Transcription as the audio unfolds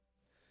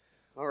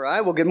All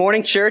right. Well, good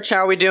morning, church. How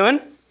are we doing?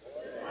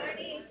 Good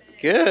morning.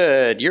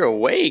 Good. You're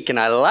awake, and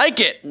I like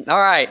it. All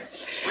right.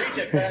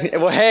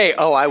 Well, hey.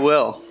 Oh, I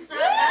will.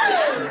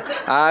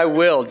 I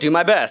will do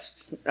my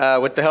best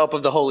with the help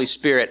of the Holy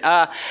Spirit.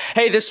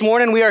 Hey, this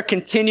morning we are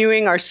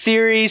continuing our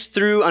series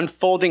through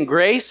Unfolding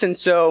Grace, and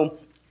so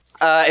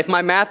if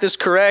my math is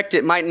correct,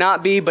 it might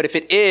not be, but if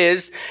it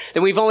is,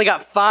 then we've only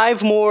got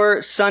 5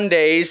 more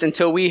Sundays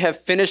until we have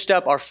finished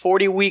up our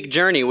 40-week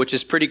journey, which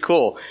is pretty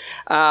cool.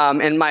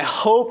 And my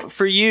hope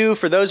for you,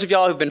 for those of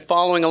y'all who've been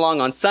following along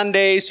on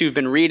Sundays, who've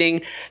been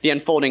reading the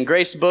Unfolding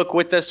Grace book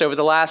with us over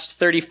the last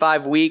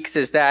 35 weeks,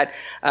 is that,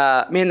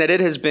 that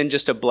it has been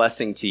just a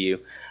blessing to you.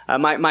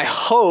 My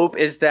hope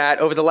is that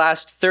over the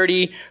last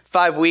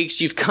 35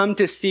 weeks, you've come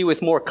to see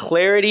with more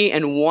clarity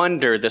and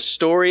wonder the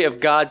story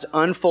of God's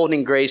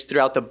unfolding grace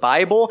throughout the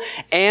Bible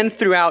and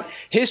throughout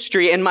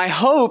history. And my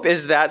hope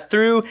is that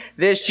through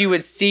this, you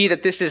would see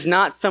that this is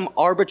not some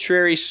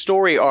arbitrary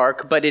story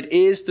arc, but it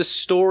is the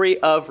story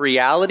of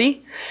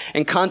reality.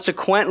 And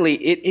consequently,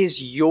 it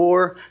is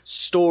your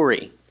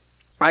story.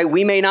 Right,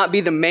 we may not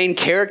be the main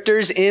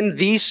characters in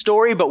the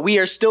story, but we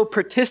are still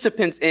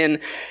participants in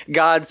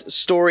God's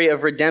story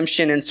of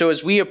redemption. And so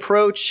as we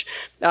approach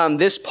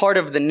this part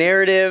of the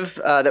narrative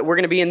that we're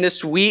going to be in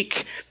this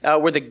week,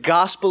 where the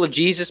gospel of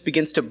Jesus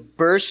begins to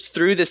burst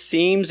through the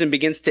seams and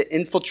begins to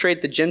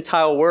infiltrate the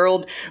Gentile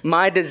world,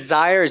 my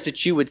desire is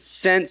that you would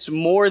sense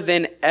more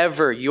than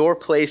ever your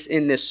place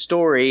in this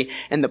story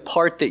and the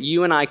part that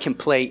you and I can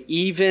play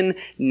even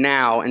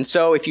now. And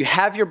so if you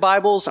have your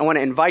Bibles, I want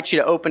to invite you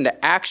to open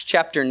to Acts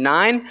chapter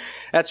 9.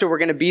 That's where we're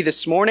going to be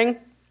this morning.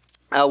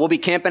 We'll be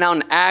camping out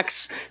in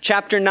Acts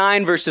chapter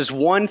 9, verses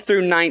 1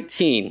 through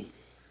 19.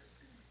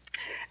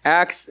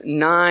 Acts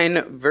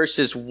 9,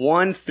 verses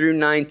 1 through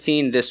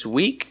 19 this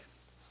week.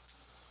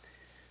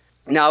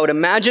 Now, I would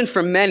imagine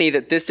for many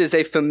that this is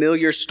a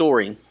familiar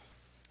story.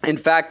 In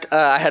fact,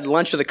 I had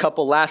lunch with a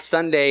couple last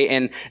Sunday,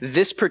 and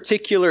this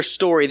particular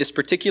story, this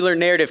particular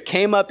narrative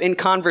came up in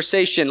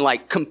conversation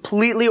like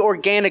completely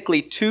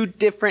organically 2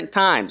 different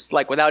times,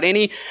 like without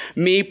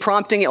me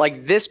prompting it.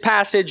 Like this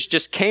passage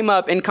just came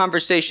up in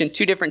conversation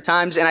 2 different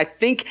times, and I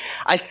think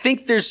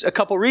there's a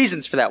couple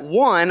reasons for that.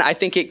 One, I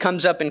think it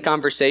comes up in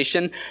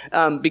conversation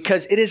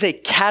because it is a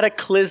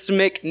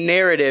cataclysmic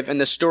narrative in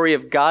the story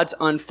of God's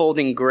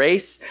unfolding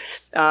grace.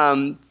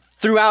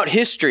 Throughout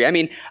history. I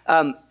mean,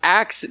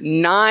 Acts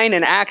 9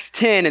 and Acts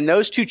 10, in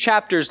those 2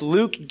 chapters,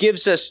 Luke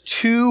gives us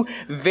 2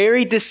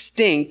 very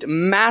distinct,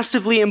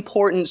 massively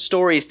important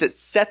stories that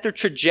set the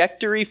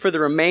trajectory for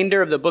the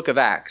remainder of the book of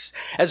Acts,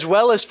 as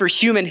well as for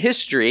human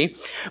history.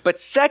 But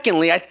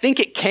secondly, I think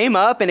it came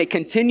up and it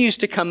continues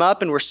to come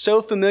up, and we're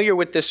so familiar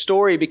with this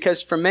story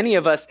because for many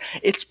of us,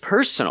 it's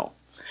personal.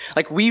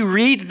 Like we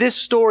read this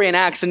story in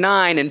Acts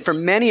 9, and for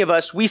many of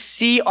us, we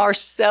see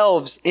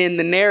ourselves in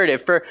the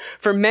narrative.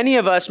 For many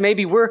of us,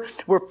 maybe we're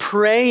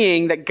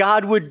praying that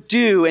God would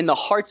do in the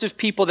hearts of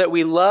people that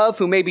we love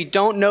who maybe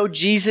don't know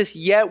Jesus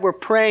yet. We're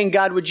praying,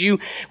 God, would you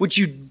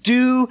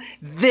do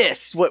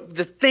this?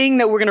 The thing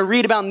that we're going to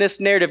read about in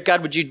this narrative,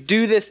 God, would you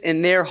do this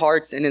in their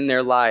hearts and in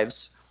their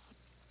lives?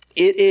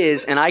 It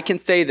is, and I can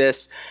say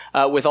this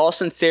with all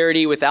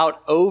sincerity,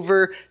 without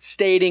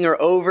overstating or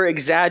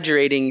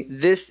over-exaggerating,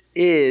 this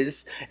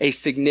is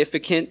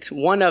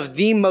one of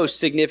the most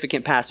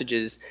significant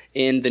passages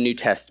in the New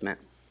Testament.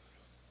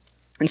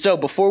 And so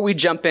before we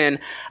jump in,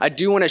 I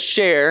do want to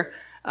share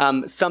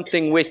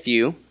something with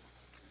you.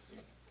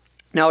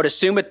 Now, I would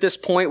assume at this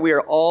point we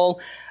are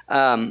all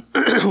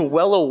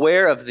well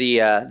aware of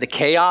the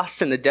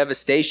chaos and the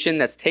devastation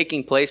that's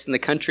taking place in the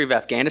country of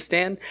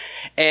Afghanistan,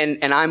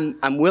 and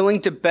I'm willing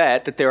to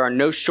bet that there are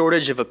no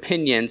shortage of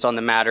opinions on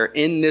the matter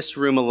in this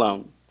room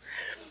alone.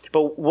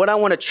 But what I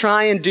want to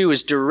try and do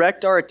is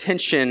direct our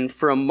attention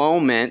for a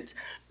moment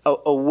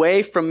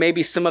away from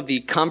maybe some of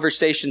the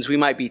conversations we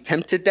might be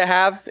tempted to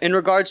have in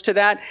regards to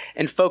that,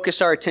 and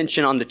focus our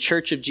attention on the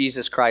Church of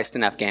Jesus Christ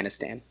in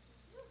Afghanistan.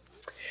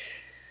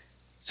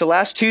 So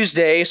last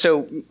Tuesday,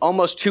 so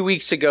almost 2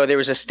 weeks ago, there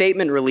was a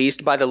statement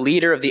released by the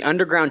leader of the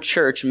underground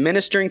church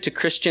ministering to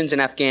Christians in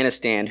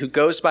Afghanistan, who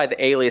goes by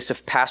the alias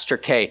of Pastor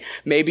K.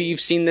 Maybe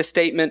you've seen this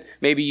statement,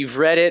 maybe you've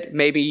read it,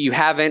 maybe you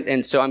haven't,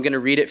 and so I'm going to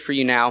read it for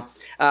you now.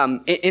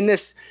 In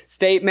this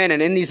statement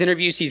and in these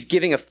interviews, he's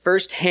giving a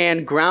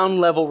firsthand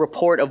ground-level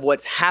report of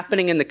what's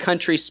happening in the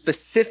country,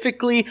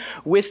 specifically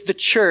with the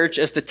church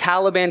as the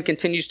Taliban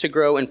continues to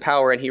grow in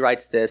power, and he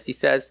writes this. He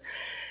says,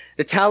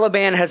 "The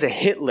Taliban has a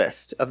hit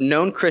list of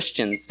known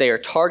Christians they are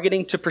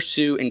targeting to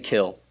pursue and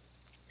kill.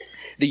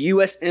 The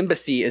U.S.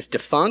 Embassy is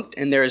defunct,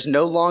 and there is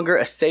no longer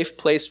a safe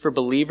place for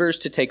believers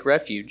to take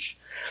refuge.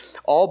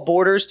 All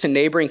borders to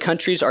neighboring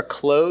countries are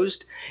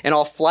closed, and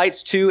all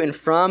flights to and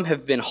from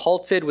have been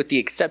halted with the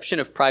exception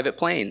of private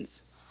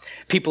planes.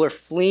 People are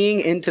fleeing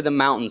into the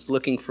mountains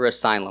looking for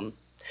asylum.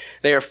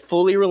 They are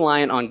fully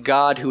reliant on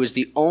God, who is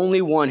the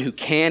only one who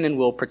can and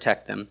will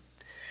protect them.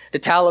 The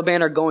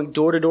Taliban are going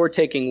door to door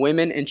taking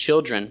women and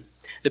children.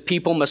 The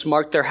people must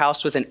mark their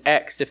house with an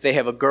X if they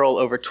have a girl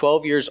over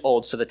 12 years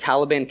old so the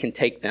Taliban can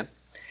take them.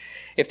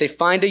 If they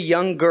find a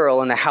young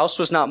girl and the house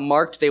was not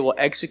marked, they will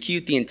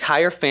execute the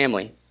entire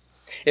family.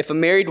 If a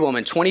married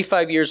woman,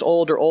 25 years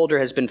old or older,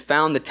 has been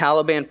found, the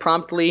Taliban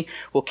promptly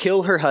will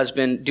kill her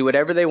husband, do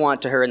whatever they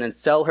want to her, and then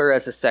sell her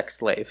as a sex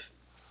slave.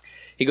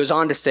 He goes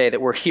on to say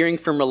that we're hearing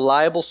from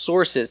reliable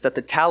sources that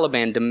the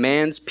Taliban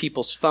demands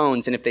people's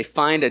phones, and if they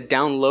find a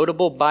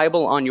downloadable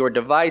Bible on your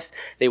device,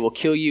 they will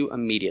kill you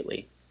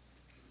immediately.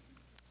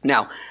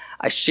 Now,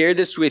 I share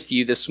this with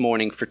you this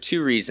morning for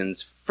two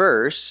reasons.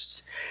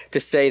 First, to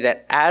say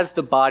that as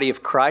the body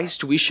of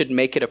Christ, we should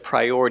make it a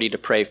priority to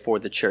pray for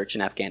the church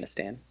in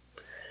Afghanistan.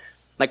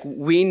 Like,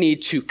 we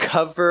need to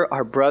cover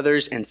our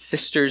brothers and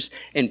sisters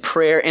in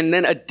prayer. And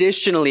then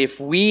additionally, if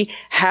we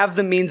have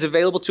the means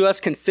available to us,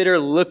 consider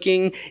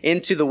looking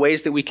into the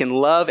ways that we can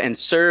love and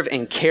serve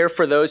and care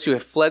for those who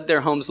have fled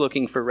their homes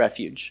looking for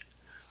refuge.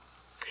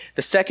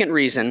 The second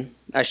reason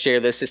I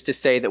share this is to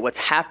say that what's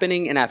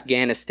happening in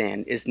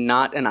Afghanistan is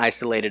not an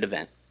isolated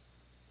event.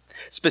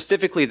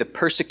 Specifically, the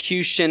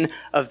persecution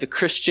of the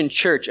Christian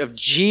church, of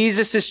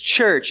Jesus'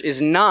 church, is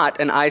not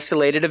an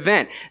isolated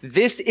event.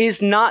 This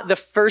is not the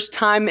first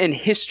time in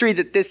history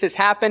that this has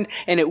happened,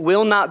 and it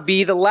will not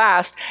be the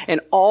last. And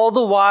all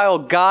the while,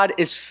 God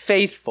is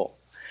faithful,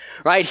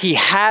 right? He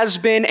has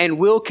been and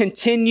will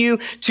continue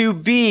to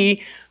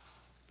be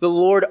the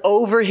Lord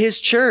over his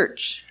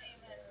church.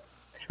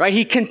 Right?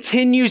 He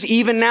continues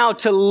even now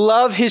to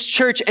love his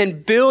church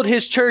and build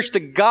his church. The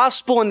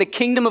gospel and the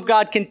kingdom of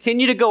God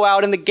continue to go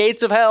out, and the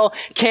gates of hell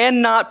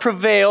cannot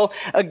prevail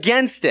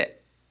against it.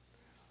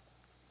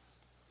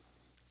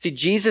 See,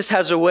 Jesus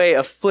has a way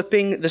of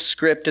flipping the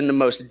script in the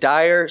most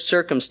dire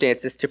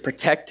circumstances to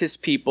protect his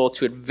people,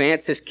 to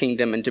advance his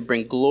kingdom, and to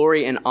bring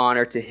glory and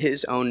honor to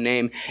his own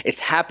name.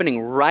 It's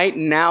happening right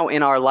now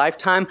in our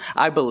lifetime.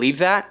 I believe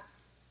that.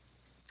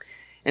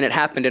 And it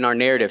happened in our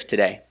narrative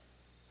today.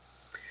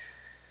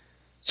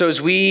 So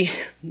as we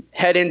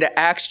head into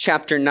Acts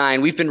chapter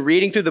 9, we've been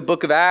reading through the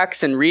book of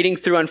Acts and reading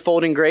through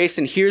unfolding grace,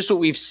 and here's what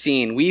we've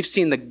seen. We've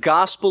seen the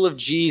gospel of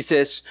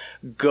Jesus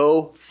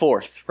go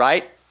forth,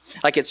 right?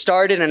 Like it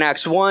started in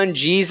Acts 1,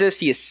 Jesus,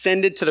 he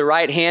ascended to the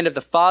right hand of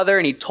the Father,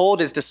 and he told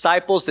his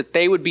disciples that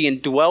they would be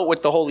indwelt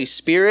with the Holy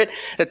Spirit,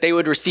 that they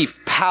would receive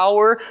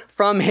power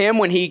from him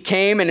when he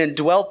came and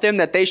indwelt them,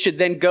 that they should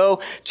then go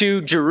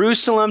to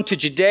Jerusalem, to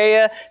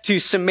Judea, to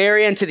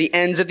Samaria, and to the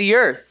ends of the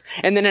earth.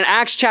 And then in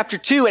Acts chapter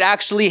 2, it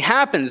actually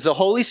happens. The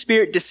Holy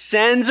Spirit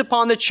descends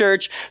upon the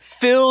church,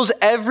 fills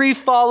every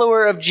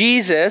follower of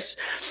Jesus,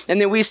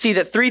 and then we see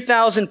that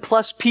 3,000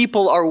 plus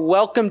people are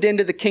welcomed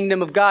into the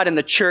kingdom of God, and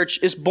the church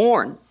is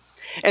born.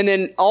 And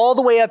then all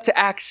the way up to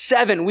Acts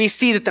 7, we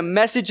see that the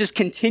message is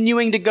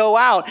continuing to go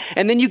out.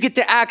 And then you get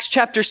to Acts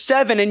chapter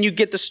 7 and you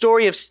get the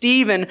story of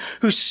Stephen,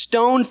 who's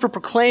stoned for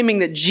proclaiming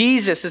that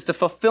Jesus is the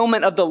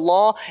fulfillment of the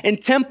law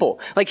and temple.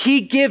 Like,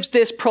 he gives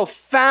this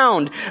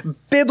profound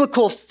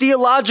biblical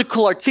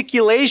theological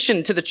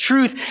articulation to the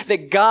truth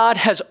that God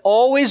has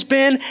always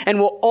been and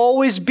will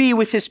always be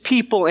with his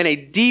people in a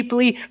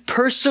deeply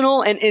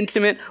personal and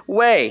intimate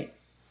way.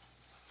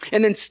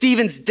 And then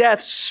Stephen's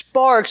death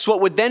sparks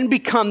what would then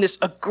become this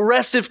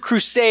aggressive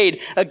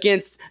crusade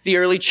against the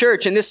early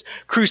church. And this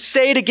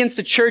crusade against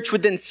the church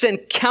would then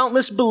send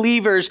countless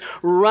believers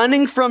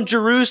running from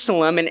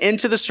Jerusalem and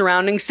into the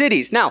surrounding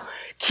cities. Now,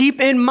 keep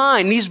in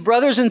mind, these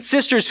brothers and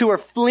sisters who are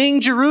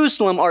fleeing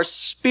Jerusalem are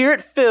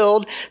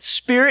spirit-filled,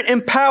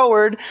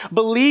 spirit-empowered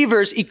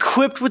believers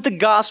equipped with the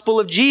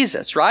gospel of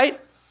Jesus, right?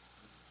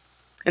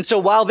 And so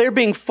while they're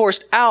being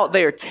forced out,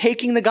 they are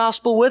taking the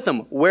gospel with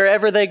them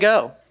wherever they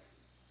go.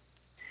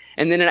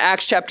 And then in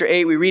Acts chapter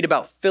 8, we read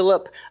about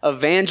Philip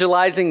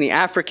evangelizing the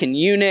African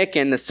eunuch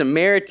and the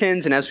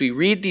Samaritans. And as we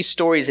read these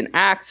stories in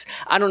Acts,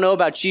 I don't know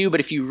about you, but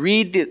if you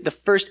read the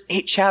first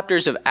 8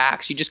 chapters of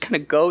Acts, you just kind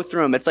of go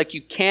through them. It's like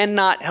you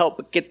cannot help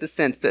but get the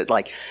sense that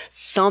like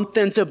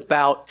something's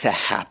about to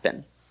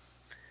happen.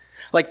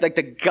 Like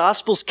the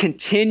gospel's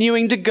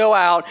continuing to go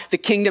out. The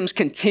kingdom's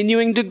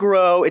continuing to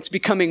grow. It's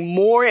becoming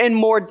more and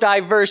more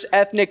diverse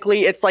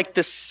ethnically. It's like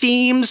the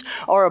seams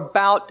are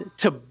about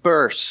to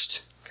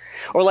burst.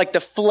 Or like the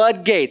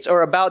floodgates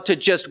are about to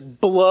just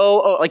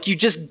blow. Like you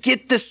just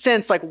get the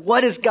sense, like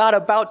what is God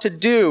about to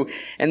do?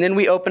 And then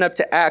we open up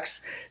to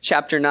Acts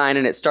chapter 9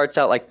 and it starts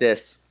out like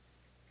this.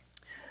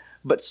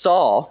 But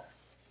Saul,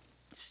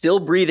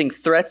 still breathing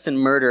threats and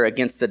murder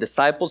against the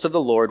disciples of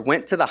the Lord,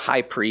 went to the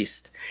high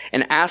priest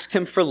and asked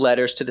him for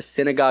letters to the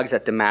synagogues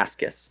at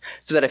Damascus,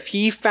 so that if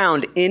he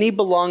found any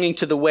belonging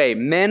to the way,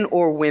 men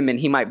or women,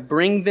 he might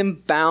bring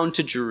them bound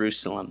to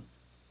Jerusalem.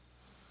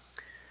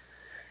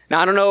 Now,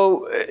 I don't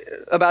know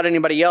about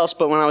anybody else,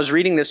 but when I was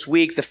reading this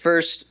week, the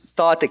first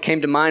thought that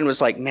came to mind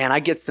was like, man, I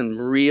get some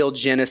real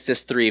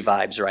Genesis 3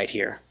 vibes right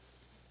here,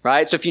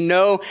 right? So if you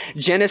know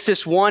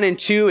Genesis 1 and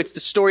 2, it's the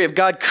story of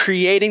God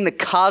creating the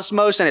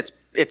cosmos, and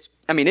it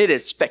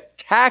is spectacular.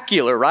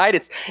 spectacular, right?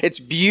 It's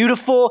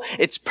beautiful.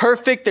 It's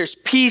perfect. There's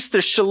peace.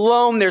 There's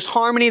shalom. There's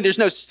harmony. There's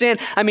no sin.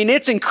 I mean,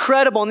 it's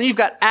incredible. And then you've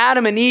got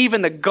Adam and Eve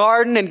in the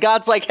garden, and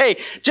God's like,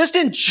 hey, just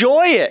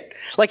enjoy it.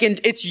 Like,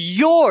 it's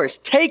yours.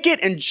 Take it,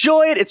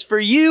 enjoy it. It's for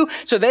you.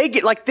 So they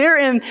get, like, they're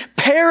in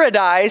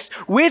paradise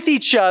with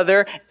each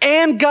other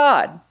and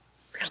God.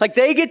 Like,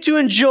 they get to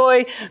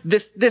enjoy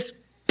this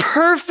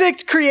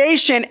perfect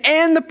creation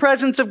and the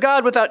presence of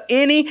God without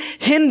any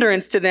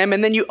hindrance to them.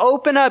 And then you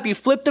open up, you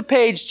flip the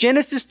page,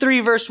 Genesis 3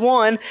 verse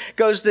 1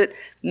 goes that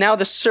now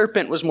the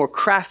serpent was more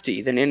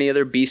crafty than any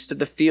other beast of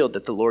the field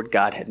that the Lord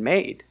God had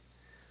made.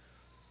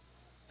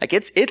 Like,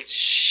 it's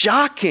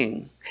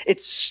shocking.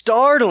 It's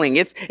startling.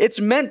 It's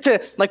meant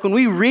to, like, when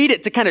we read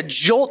it, to kind of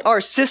jolt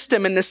our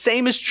system. And the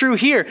same is true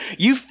here.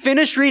 You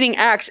finish reading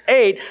Acts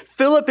 8.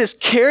 Philip is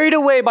carried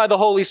away by the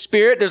Holy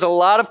Spirit. There's a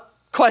lot of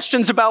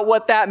questions about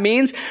what that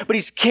means, but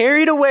he's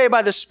carried away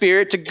by the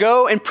Spirit to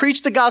go and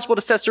preach the gospel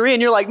to Caesarea.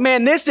 And you're like,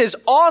 man, this is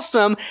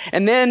awesome.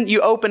 And then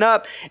you open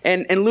up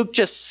and Luke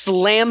just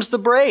slams the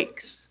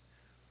brakes.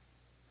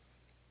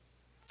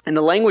 And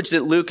the language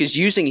that Luke is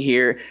using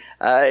here,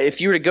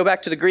 if you were to go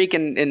back to the Greek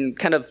and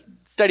kind of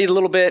study it a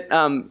little bit,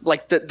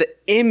 like the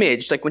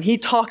image, like when he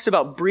talks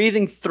about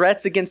breathing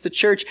threats against the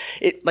church,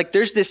 like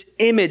there's this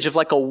image of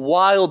like a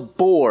wild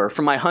boar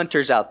for my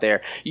hunters out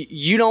there.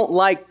 You don't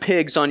like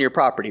pigs on your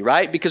property,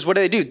 right? Because what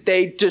do?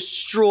 They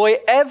destroy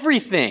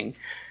everything.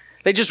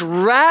 They just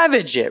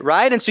ravage it,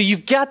 right? And so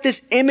you've got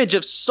this image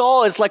of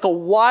Saul as like a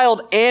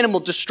wild animal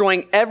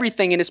destroying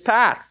everything in his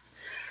path.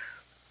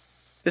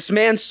 This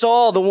man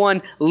Saul, the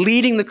one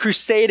leading the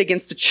crusade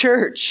against the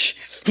church,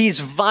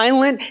 he's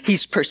violent,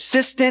 he's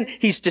persistent,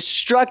 he's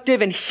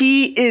destructive, and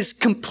he is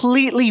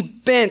completely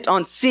bent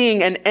on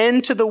seeing an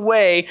end to the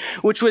way,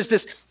 which was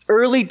this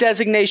early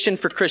designation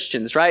for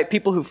Christians, right?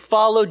 People who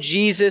followed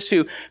Jesus,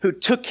 who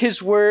took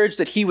his words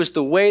that he was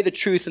the way, the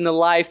truth, and the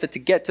life, that to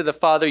get to the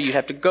Father, you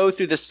have to go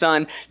through the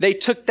Son. They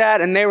took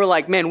that and they were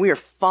like, man, we are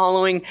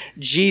following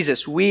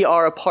Jesus. We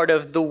are a part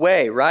of the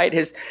way, right?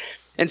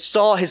 And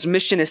Saul, his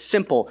mission is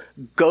simple.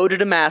 Go to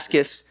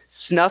Damascus,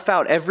 snuff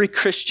out every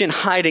Christian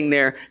hiding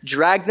there,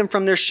 drag them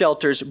from their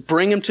shelters,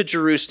 bring them to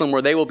Jerusalem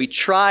where they will be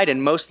tried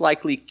and most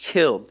likely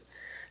killed.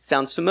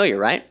 Sounds familiar,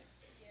 right?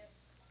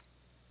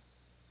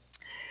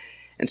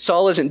 And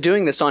Saul isn't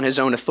doing this on his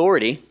own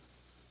authority.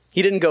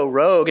 He didn't go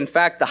rogue. In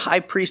fact, the high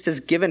priest has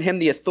given him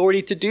the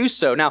authority to do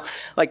so. Now,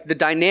 like the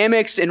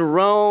dynamics in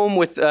Rome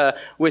with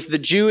the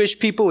Jewish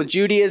people, with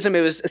Judaism,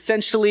 it was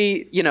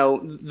essentially,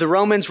 the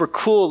Romans were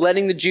cool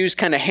letting the Jews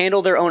kind of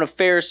handle their own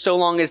affairs so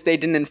long as they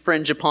didn't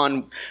infringe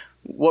upon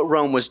what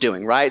Rome was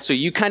doing, right? So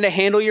you kind of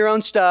handle your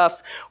own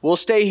stuff. We'll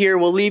stay here.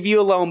 We'll leave you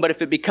alone. But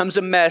if it becomes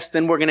a mess,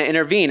 then we're going to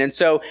intervene. And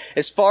so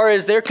as far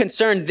as they're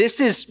concerned, this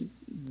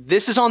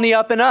is on the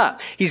up and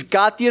up. He's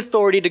got the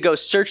authority to go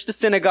search the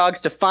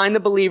synagogues, to find the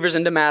believers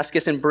in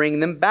Damascus and bring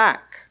them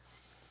back.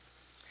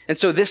 And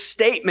so this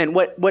statement,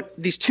 what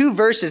these two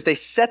verses, they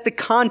set the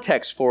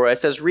context for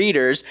us as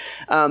readers.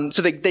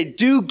 So they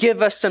do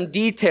give us some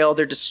detail.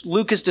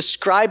 Luke is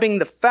describing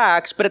the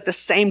facts, but at the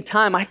same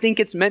time, I think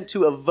it's meant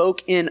to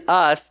evoke in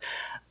us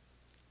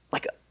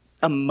like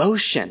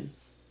emotion.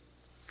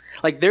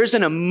 Like there's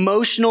an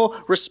emotional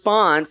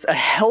response, a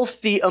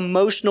healthy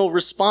emotional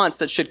response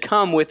that should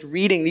come with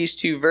reading these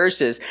two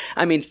verses.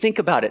 I mean, think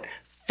about it.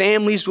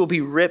 Families will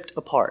be ripped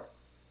apart.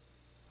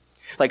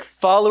 Like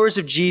followers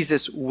of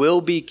Jesus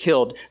will be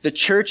killed. The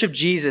church of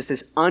Jesus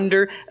is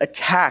under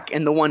attack,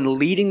 and the one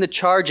leading the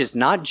charge is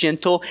not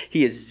gentle.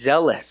 He is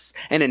zealous.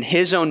 And in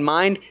his own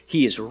mind,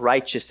 he is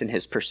righteous in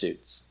his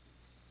pursuits.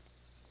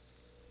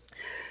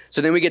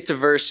 So then we get to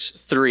verse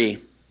 3.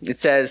 It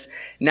says,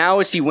 now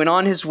as he went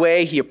on his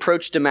way, he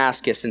approached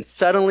Damascus, and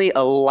suddenly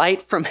a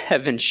light from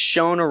heaven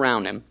shone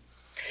around him.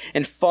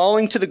 And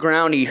falling to the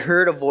ground, he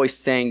heard a voice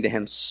saying to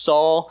him,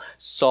 Saul,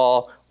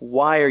 Saul,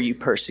 why are you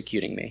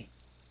persecuting me?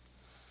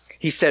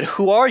 He said,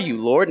 who are you,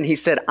 Lord? And he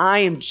said, I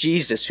am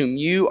Jesus, whom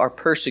you are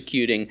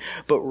persecuting.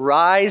 But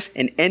rise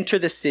and enter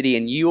the city,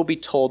 and you will be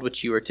told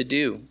what you are to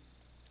do.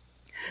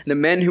 The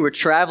men who were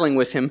traveling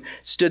with him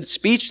stood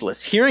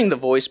speechless, hearing the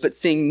voice, but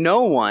seeing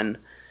no one.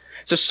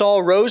 So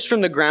Saul rose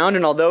from the ground,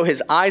 and although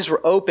his eyes were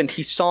opened,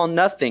 he saw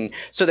nothing.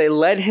 So they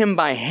led him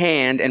by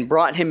hand and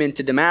brought him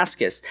into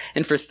Damascus.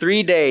 And for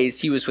 3 days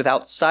he was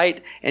without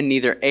sight and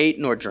neither ate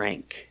nor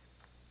drank.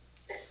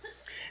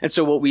 And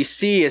so what we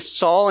see is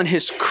Saul and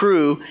his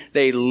crew,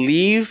 they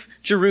leave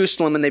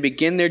Jerusalem and they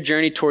begin their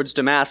journey towards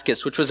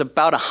Damascus, which was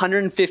about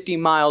 150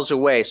 miles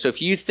away. So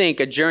if you think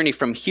a journey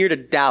from here to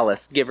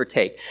Dallas, give or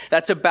take,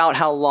 that's about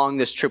how long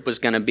this trip was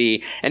going to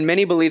be. And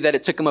many believe that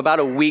it took them about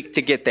a week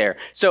to get there.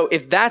 So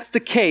if that's the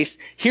case,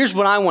 here's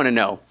what I want to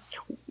know.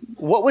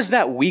 What was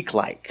that week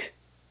like?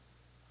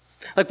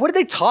 Like, what did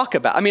they talk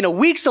about? I mean, a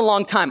week's a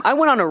long time. I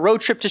went on a road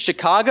trip to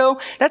Chicago.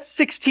 That's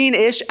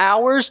 16-ish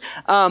hours.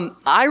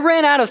 I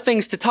ran out of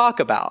things to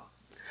talk about.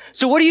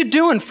 So what are you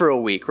doing for a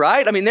week,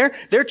 right? I mean,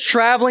 they're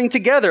traveling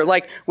together.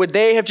 Like, would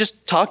they have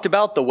just talked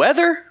about the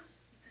weather?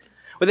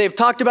 Would they have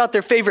talked about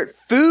their favorite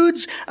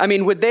foods? I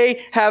mean, would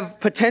they have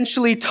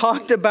potentially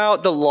talked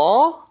about the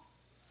law?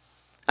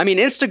 I mean,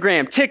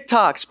 Instagram,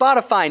 TikTok,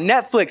 Spotify,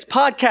 Netflix,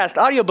 podcast,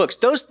 audiobooks,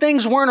 those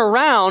things weren't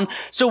around.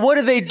 So what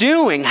are they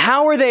doing?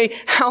 How are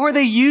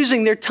they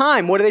using their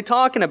time? What are they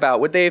talking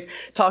about? Would they have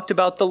talked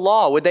about the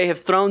law? Would they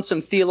have thrown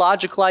some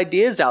theological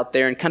ideas out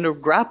there and kind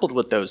of grappled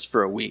with those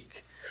for a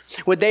week?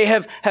 Would they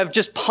have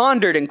just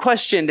pondered and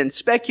questioned and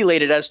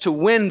speculated as to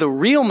when the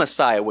real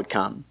Messiah would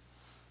come?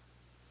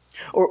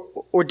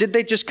 Or did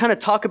they just kind of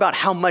talk about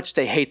how much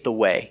they hate the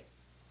way?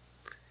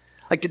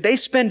 Like, did they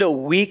spend a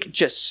week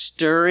just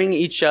stirring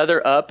each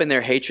other up in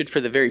their hatred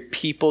for the very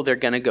people they're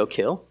going to go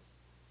kill?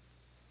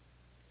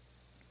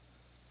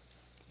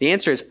 The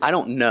answer is, I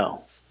don't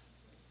know.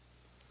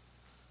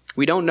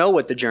 We don't know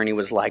what the journey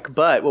was like,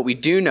 but what we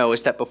do know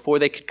is that before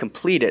they could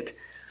complete it,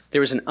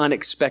 there was an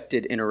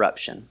unexpected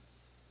interruption.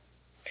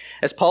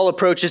 As Paul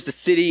approaches the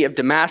city of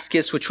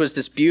Damascus, which was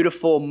this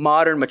beautiful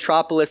modern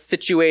metropolis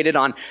situated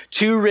on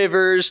 2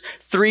 rivers,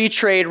 3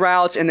 trade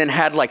routes, and then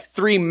had like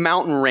 3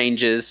 mountain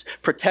ranges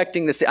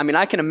protecting the city. I mean,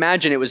 I can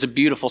imagine it was a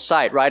beautiful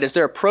sight, right? As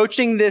they're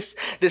approaching this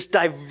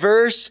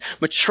diverse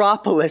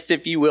metropolis,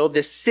 if you will,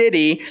 this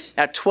city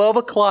at 12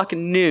 o'clock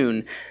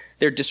noon,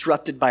 they're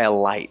disrupted by a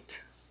light.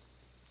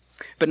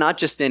 But not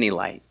just any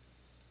light.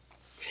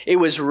 It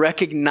was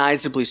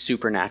recognizably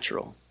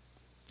supernatural.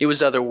 It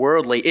was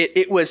otherworldly.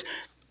 It was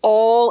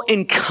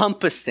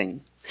all-encompassing,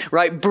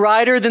 right?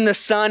 Brighter than the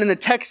sun. And the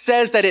text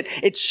says that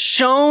it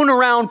shone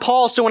around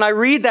Paul. So when I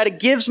read that, it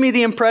gives me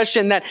the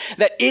impression that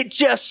it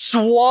just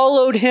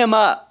swallowed him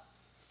up,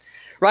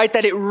 right?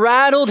 That it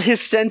rattled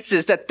his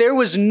senses, that there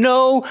was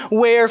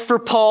nowhere for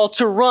Paul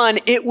to run.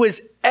 It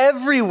was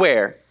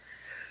everywhere.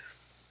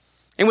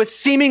 And with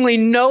seemingly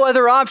no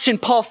other option,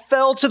 Paul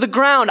fell to the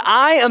ground,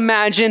 I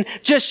imagine,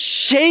 just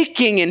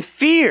shaking in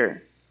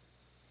fear.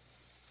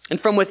 And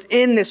from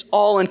within this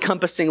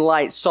all-encompassing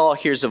light, Saul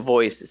hears a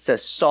voice. It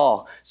says,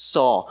 "Saul,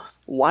 Saul,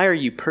 why are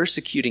you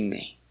persecuting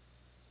me?"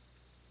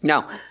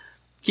 Now,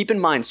 keep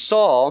in mind,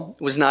 Saul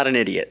was not an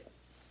idiot,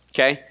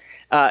 okay?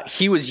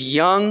 He was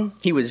young.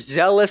 He was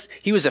zealous.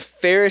 He was a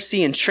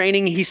Pharisee in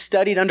training. He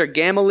studied under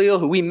Gamaliel,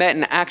 who we met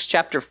in Acts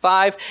chapter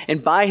 5.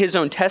 And by his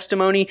own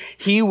testimony,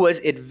 he was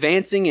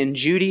advancing in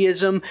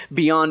Judaism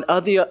beyond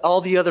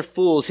all the other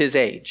fools his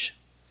age.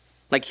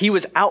 Like, he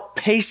was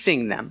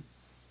outpacing them.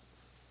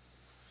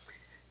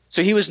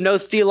 So he was no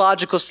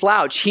theological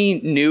slouch. He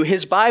knew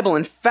his Bible.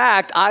 In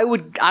fact, I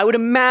would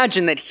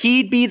imagine that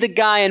he'd be the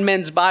guy in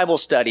men's Bible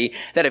study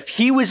that if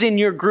he was in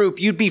your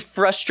group, you'd be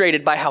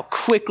frustrated by how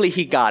quickly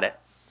he got it.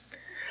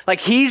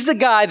 Like, he's the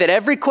guy that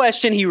every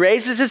question, he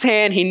raises his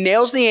hand, he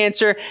nails the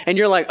answer, and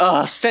you're like,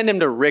 oh, send him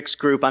to Rick's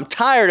group. I'm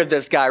tired of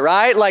this guy,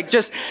 right? Like,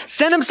 just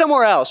send him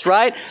somewhere else,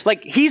 right?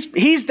 Like,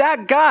 he's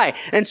that guy.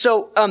 And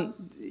so,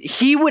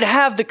 he would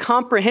have the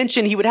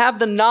comprehension, he would have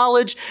the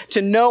knowledge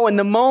to know in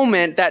the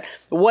moment that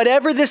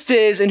whatever this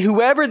is and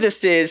whoever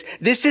this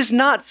is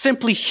not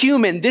simply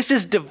human, this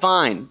is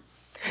divine.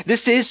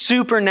 This is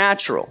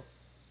supernatural.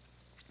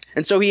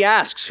 And so he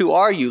asks, "Who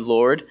are you,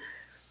 Lord?"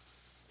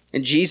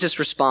 And Jesus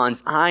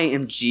responds, "I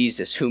am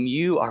Jesus, whom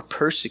you are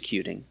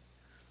persecuting.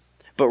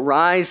 But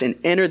rise and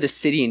enter the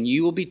city, and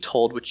you will be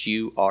told what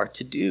you are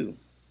to do."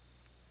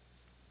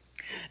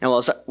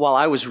 Now, while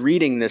I was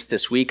reading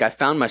this week, I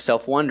found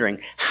myself wondering,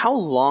 how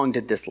long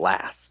did this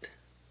last?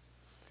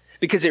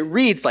 Because it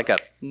reads like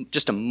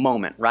just a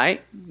moment,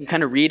 right? You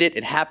kind of read it,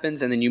 it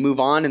happens, and then you move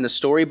on in the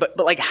story. But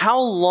like, how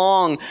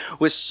long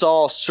was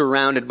Saul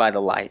surrounded by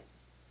the light?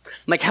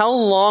 Like, how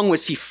long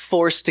was he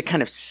forced to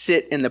kind of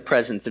sit in the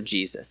presence of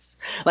Jesus?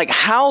 Like,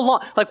 how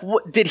long? Like,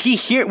 what did he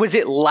hear? Was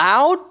it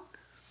loud,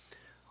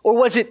 or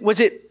was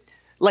it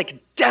like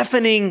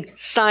deafening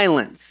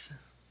silence?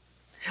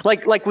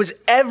 Like was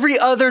every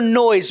other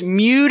noise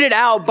muted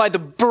out by the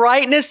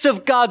brightness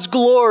of God's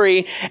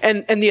glory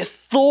and the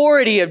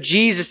authority of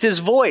Jesus'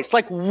 voice?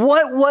 Like,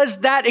 what was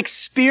that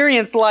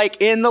experience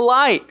like in the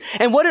light?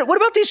 And what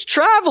about these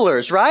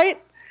travelers, right?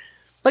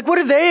 Like, what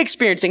are they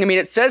experiencing? I mean,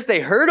 it says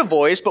they heard a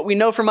voice, but we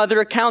know from other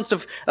accounts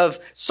of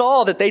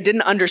Saul that they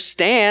didn't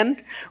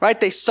understand, right?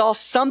 They saw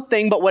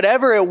something, but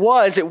whatever it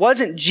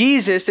wasn't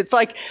Jesus. It's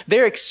like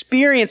their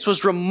experience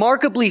was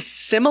remarkably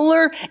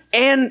similar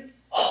and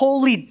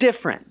wholly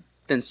different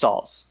than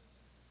Saul's.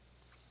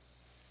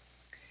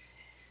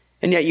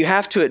 And yet you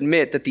have to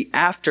admit that the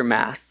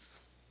aftermath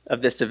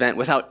of this event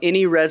without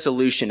any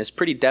resolution is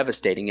pretty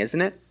devastating, isn't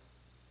it?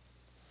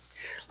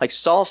 Like,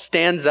 Saul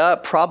stands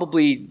up,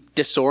 probably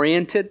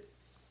disoriented,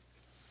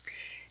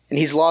 and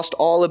he's lost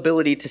all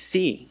ability to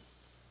see.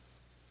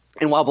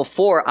 And while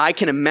before I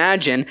can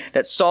imagine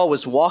that Saul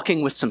was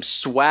walking with some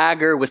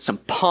swagger, with some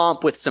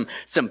pomp, with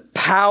some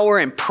power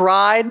and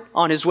pride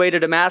on his way to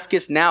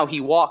Damascus, now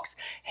he walks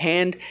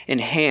hand in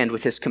hand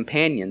with his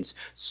companions,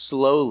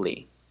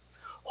 slowly,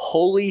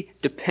 wholly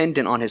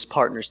dependent on his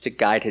partners to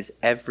guide his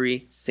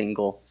every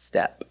single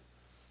step.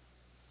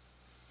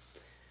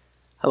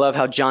 I love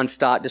how John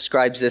Stott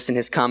describes this in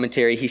his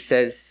commentary. He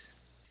says,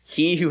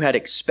 "He who had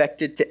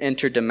expected to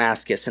enter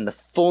Damascus in the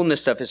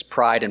fullness of his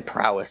pride and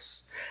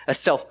prowess a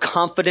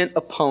self-confident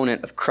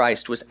opponent of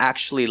Christ, was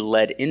actually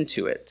led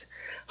into it,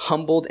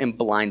 humbled and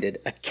blinded,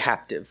 a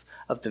captive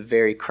of the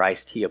very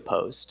Christ he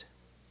opposed.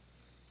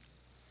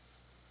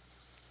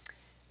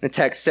 The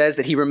text says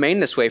that he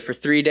remained this way for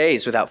 3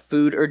 days without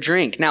food or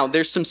drink. Now,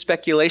 there's some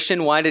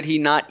speculation. Why did he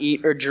not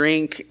eat or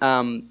drink?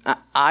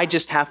 I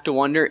just have to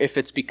wonder if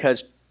it's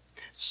because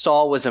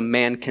Saul was a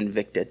man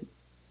convicted.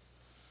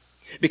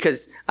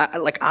 Because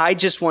I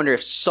just wonder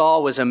if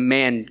Saul was a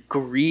man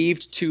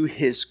grieved to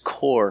his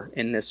core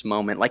in this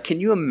moment. Like, can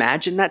you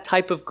imagine that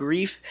type of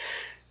grief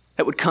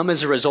that would come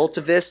as a result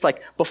of this?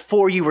 Like,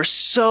 before you were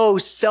so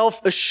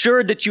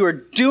self-assured that you are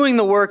doing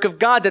the work of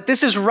God, that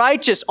this is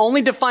righteous,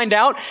 only to find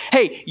out,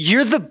 hey,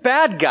 you're the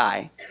bad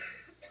guy.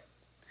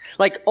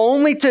 Like,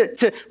 only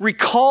to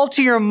recall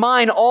to your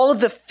mind all of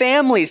the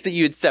families that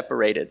you had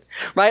separated,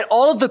 right?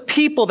 All of the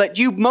people that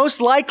you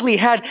most likely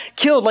had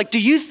killed. Like, do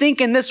you think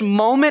in this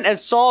moment,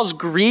 as Saul's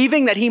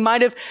grieving, that he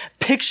might have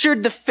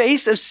pictured the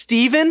face of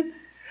Stephen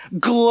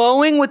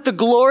glowing with the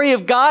glory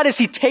of God as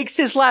he takes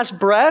his last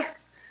breath?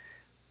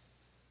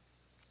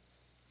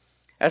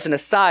 As an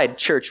aside,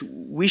 church,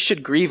 we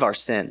should grieve our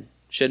sin,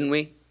 shouldn't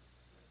we?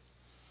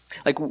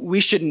 Like, we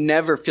should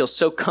never feel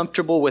so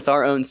comfortable with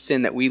our own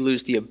sin that we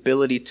lose the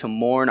ability to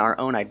mourn our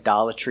own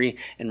idolatry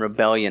and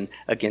rebellion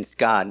against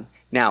God.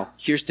 Now,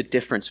 here's the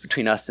difference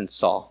between us and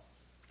Saul,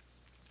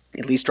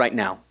 at least right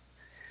now.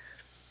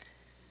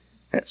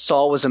 That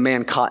Saul was a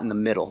man caught in the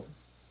middle.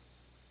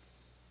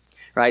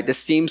 Right? This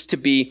seems to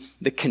be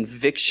the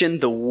conviction,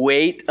 the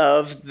weight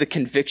of the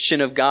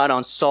conviction of God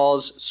on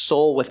Saul's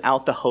soul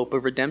without the hope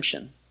of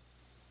redemption.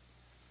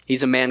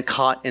 He's a man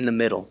caught in the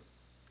middle.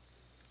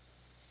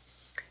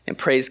 And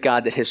praise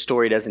God that his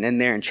story doesn't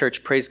end there. And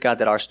church, praise God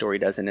that our story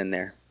doesn't end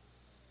there.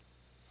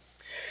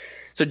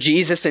 So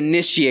Jesus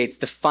initiates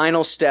the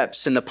final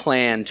steps in the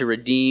plan to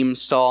redeem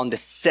Saul and to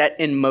set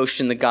in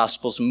motion the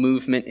gospel's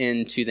movement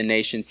into the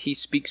nations. He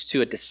speaks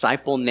to a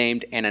disciple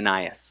named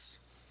Ananias.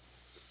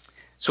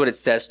 That's what it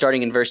says,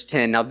 starting in verse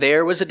 10. Now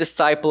there was a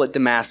disciple at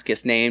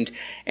Damascus named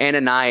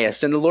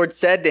Ananias, and the Lord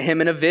said to him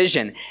in a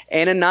vision,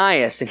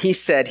 Ananias, and he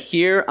said,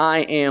 Here I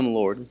am,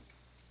 Lord.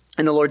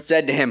 And the Lord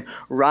said to him,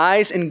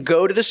 Rise and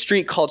go to the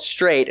street called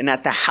Straight, and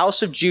at the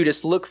house of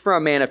Judas look for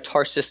a man of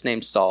Tarsus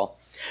named Saul.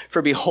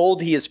 For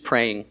behold, he is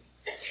praying.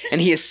 And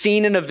he has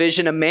seen in a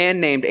vision a man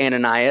named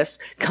Ananias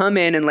come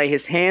in and lay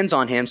his hands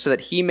on him so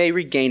that he may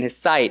regain his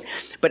sight.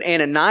 But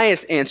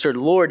Ananias answered,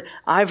 Lord,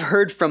 I've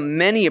heard from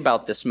many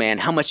about this man,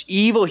 how much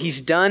evil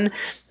he's done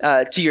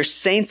to your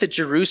saints at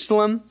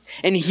Jerusalem.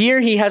 And here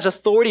he has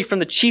authority from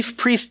the chief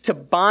priests to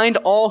bind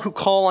all who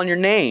call on your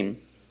name.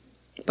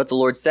 But the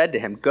Lord said to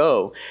him,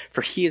 Go,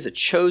 for he is a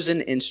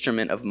chosen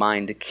instrument of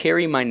mine to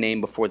carry my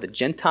name before the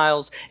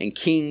Gentiles and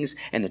kings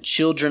and the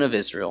children of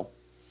Israel.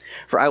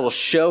 For I will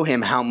show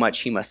him how much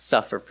he must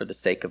suffer for the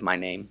sake of my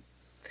name.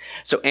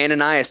 So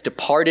Ananias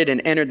departed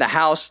and entered the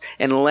house,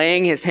 and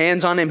laying his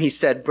hands on him, he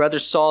said, Brother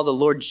Saul, the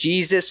Lord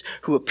Jesus,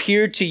 who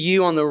appeared to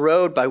you on the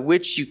road by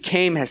which you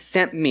came, has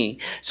sent me,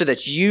 so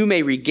that you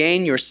may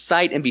regain your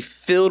sight and be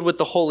filled with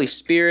the Holy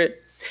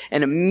Spirit.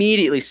 And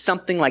immediately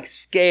something like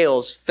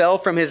scales fell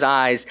from his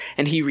eyes,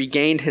 and he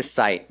regained his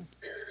sight.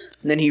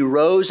 Then he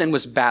rose and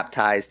was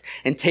baptized,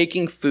 and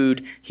taking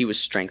food, he was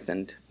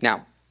strengthened.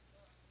 Now,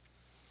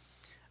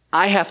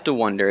 I have to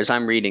wonder, as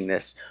I'm reading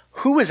this,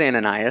 who is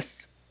Ananias?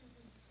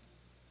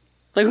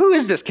 Like, who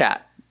is this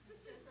cat?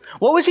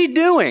 What was he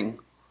doing?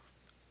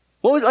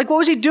 What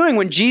was he doing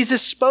when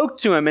Jesus spoke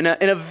to him in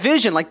a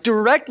vision, like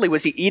directly?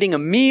 Was he eating a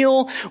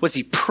meal? Was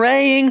he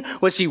praying?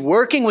 Was he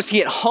working? Was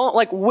he at home?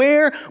 Like,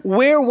 where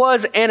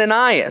was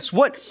Ananias?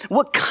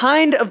 What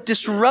kind of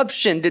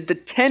disruption did the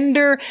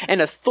tender and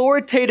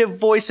authoritative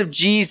voice of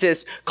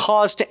Jesus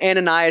cause to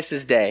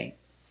Ananias' day?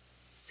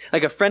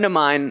 Like, a friend of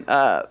mine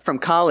from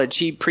college,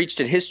 he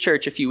preached at his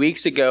church a few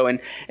weeks ago in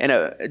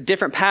a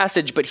different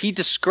passage, but he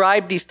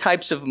described these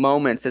types of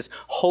moments as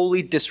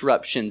holy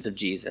disruptions of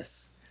Jesus.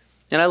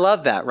 And I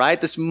love that, right?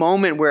 This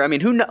moment where,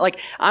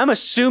 I'm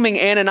assuming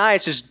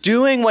Ananias is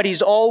doing what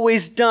he's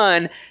always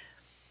done,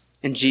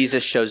 and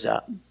Jesus shows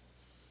up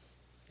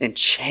and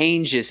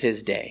changes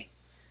his day,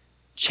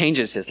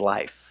 changes his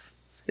life.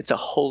 It's a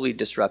holy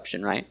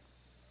disruption, right?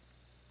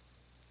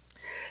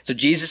 So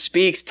Jesus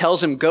speaks,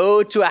 tells him,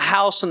 go to a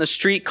house on the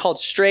street called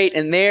Straight,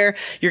 and there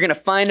you're going to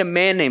find a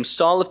man named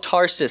Saul of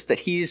Tarsus, that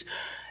he's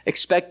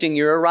expecting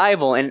your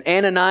arrival. And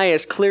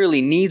Ananias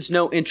clearly needs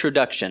no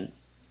introduction.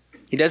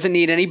 He doesn't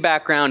need any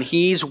background.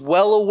 He's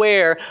well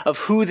aware of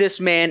who this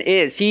man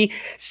is. He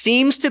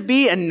seems to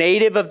be a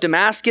native of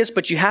Damascus,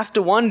 but you have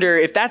to wonder,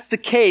 if that's the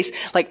case,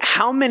 like,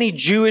 how many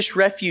Jewish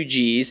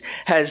refugees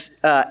has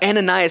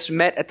Ananias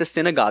met at the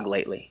synagogue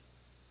lately?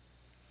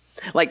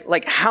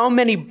 Like how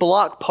many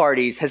block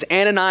parties has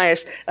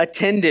Ananias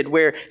attended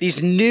where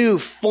these new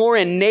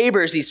foreign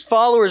neighbors, these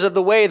followers of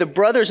the way, the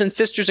brothers and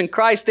sisters in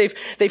Christ,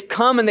 they've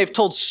come and they've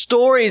told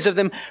stories of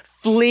them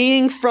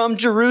fleeing from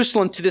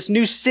Jerusalem to this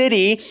new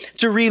city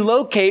to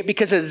relocate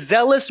because a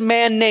zealous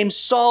man named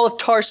Saul of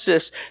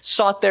Tarsus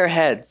sought their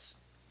heads.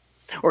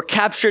 or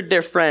captured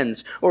their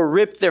friends, or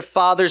ripped their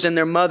fathers and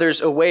their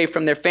mothers away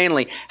from their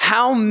family.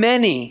 How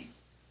many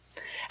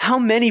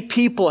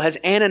people has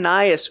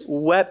Ananias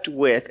wept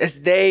with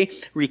as they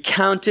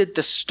recounted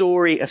the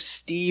story of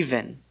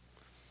Stephen?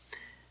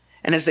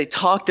 And as they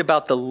talked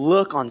about the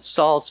look on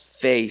Saul's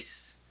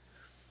face,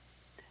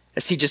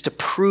 as he just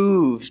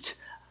approved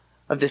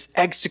of this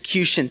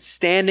execution,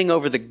 standing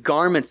over the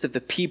garments of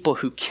the people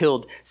who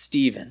killed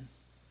Stephen.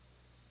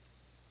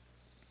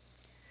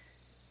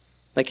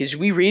 Like, as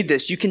we read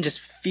this, you can just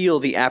feel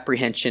the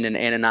apprehension in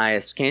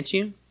Ananias, can't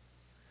you?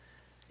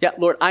 Yeah,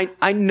 Lord,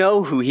 I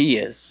know who he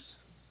is.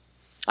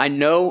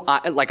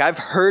 I've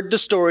heard the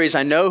stories.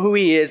 I know who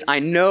he is. I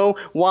know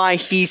why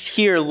he's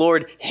here,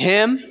 Lord.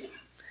 Him?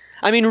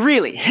 I mean,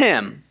 really,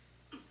 him.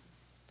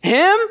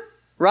 Him?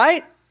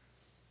 Right?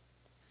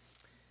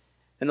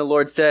 And the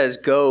Lord says,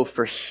 go,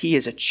 for he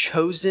is a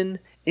chosen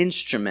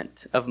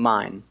instrument of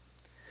mine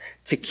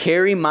to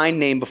carry my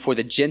name before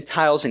the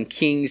Gentiles and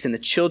kings and the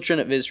children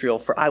of Israel,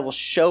 for I will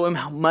show him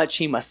how much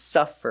he must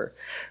suffer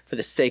for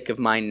the sake of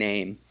my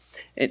name.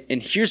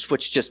 And here's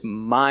what's just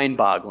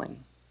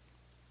mind-boggling,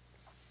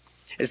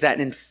 is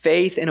that in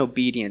faith and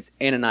obedience,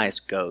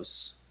 Ananias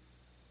goes.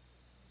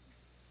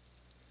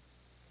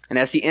 And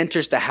as he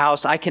enters the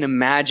house, I can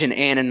imagine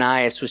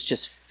Ananias was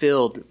just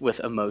filled with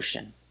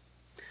emotion.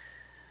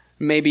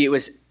 Maybe it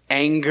was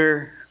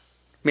anger.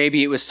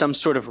 Maybe it was some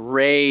sort of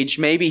rage.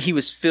 Maybe he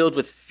was filled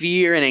with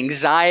fear and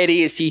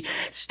anxiety as he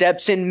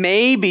steps in.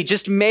 Maybe,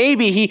 just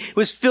maybe, he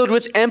was filled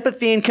with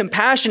empathy and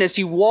compassion as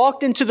he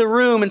walked into the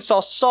room and saw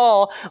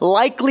Saul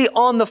likely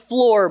on the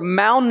floor,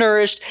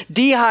 malnourished,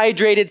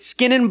 dehydrated,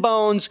 skin and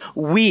bones,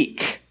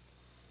 weak.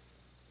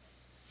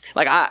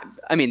 Like,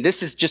 I mean,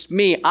 this is just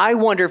me. I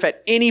wonder if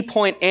at any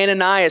point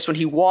Ananias, when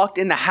he walked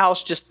in the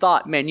house, just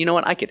thought, man, you know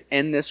what? I could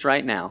end this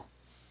right now.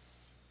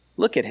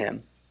 Look at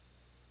him.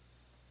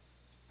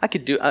 I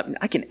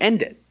can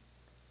end it.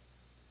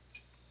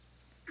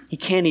 He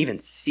can't even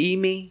see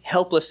me,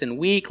 helpless and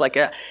weak.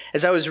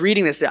 As I was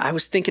reading this, I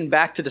was thinking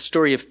back to the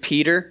story of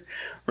Peter,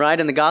 right?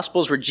 In the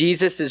Gospels where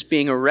Jesus is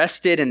being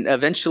arrested and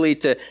eventually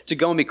to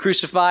go and be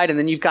crucified. And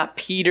then you've got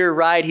Peter,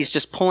 right? He's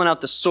just pulling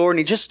out the sword and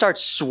he just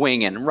starts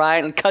swinging,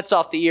 right? And cuts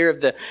off the ear of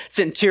the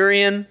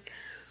centurion.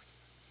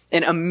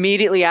 And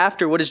immediately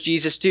after, what does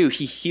Jesus do?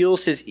 He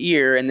heals his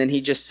ear and then he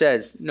just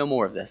says, no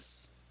more of this.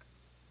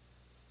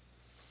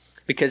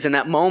 Because in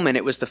that moment,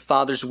 it was the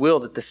Father's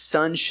will that the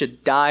Son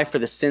should die for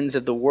the sins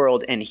of the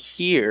world. And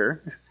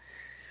here,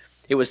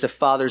 it was the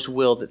Father's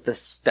will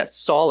that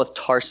Saul of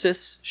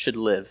Tarsus should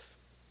live.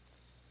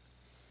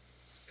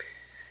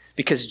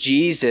 Because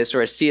Jesus,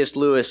 or as C.S.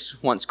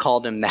 Lewis once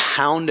called him, the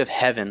hound of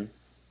heaven,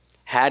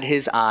 had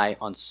his eye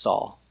on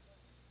Saul.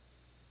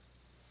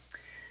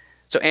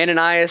 So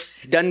Ananias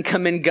doesn't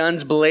come in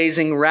guns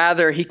blazing.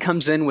 Rather, he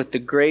comes in with the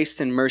grace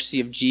and mercy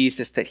of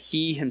Jesus that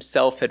he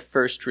himself had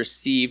first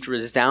received,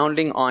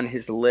 resounding on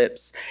his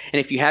lips.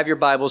 And if you have your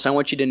Bibles, I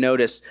want you to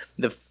notice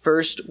the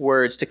first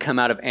words to come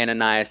out of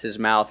Ananias'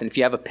 mouth. And if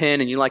you have a pen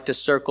and you like to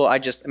circle,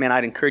 I'd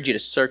encourage you to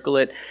circle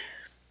it.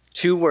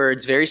 2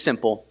 words, very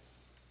simple.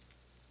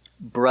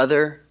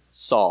 Brother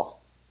Saul.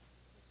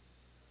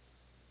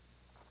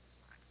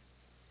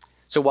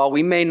 So while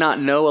we may not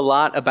know a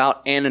lot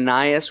about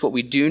Ananias, what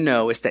we do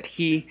know is that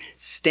he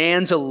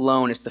stands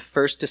alone as the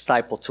first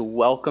disciple to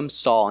welcome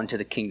Saul into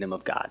the kingdom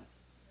of God.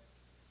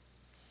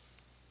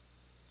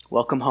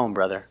 Welcome home,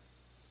 brother.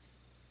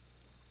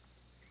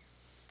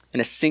 In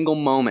a single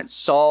moment,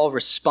 Saul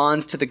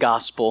responds to the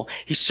gospel.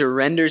 He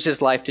surrenders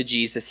his life to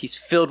Jesus. He's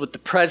filled with the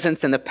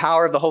presence and the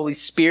power of the Holy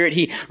Spirit.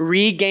 He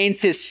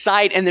regains his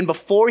sight. And then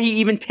before he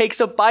even takes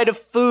a bite of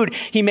food,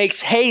 he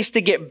makes haste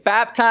to get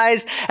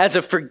baptized as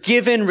a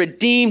forgiven,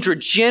 redeemed,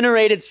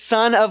 regenerated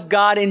Son of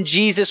God in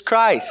Jesus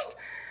Christ.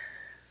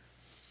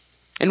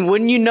 And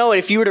wouldn't you know it,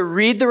 if you were to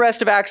read the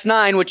rest of Acts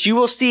 9, what you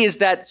will see is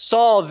that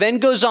Saul then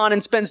goes on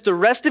and spends the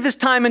rest of his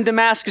time in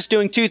Damascus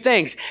doing 2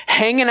 things: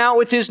 hanging out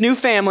with his new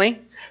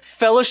family,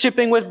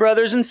 fellowshipping with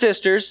brothers and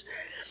sisters,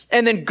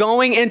 and then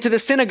going into the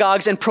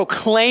synagogues and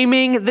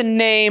proclaiming the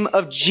name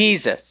of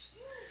Jesus.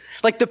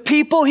 Like the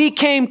people he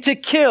came to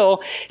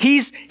kill,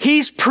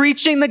 he's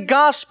preaching the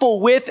gospel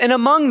with and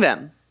among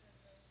them.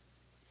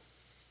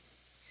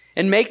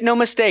 And make no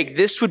mistake,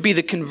 this would be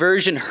the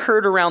conversion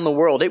heard around the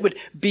world. It would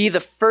be the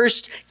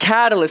first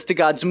catalyst to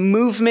God's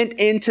movement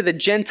into the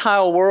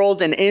Gentile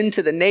world and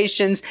into the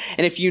nations.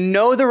 And if you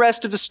know the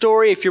rest of the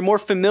story, if you're more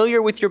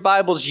familiar with your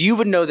Bibles, you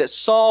would know that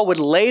Saul would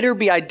later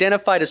be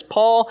identified as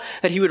Paul,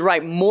 that he would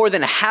write more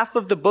than half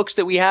of the books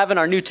that we have in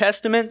our New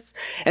Testaments.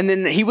 And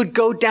then he would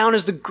go down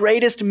as the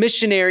greatest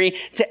missionary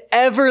to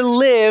ever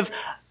live,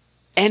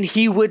 and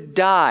he would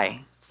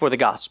die for the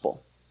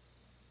gospel,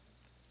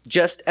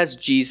 just as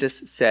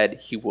Jesus said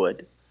he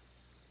would.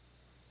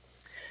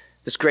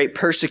 This great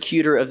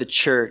persecutor of the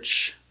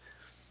church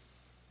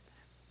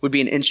would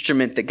be an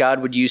instrument that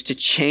God would use to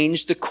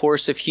change the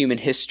course of human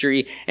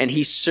history, and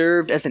he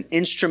served as an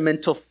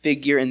instrumental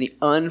figure in the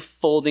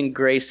unfolding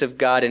grace of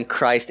God in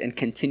Christ and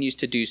continues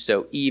to do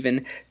so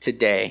even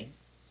today.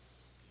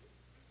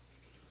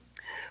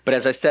 But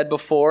as I said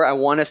before, I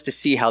want us to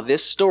see how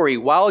this story,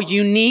 while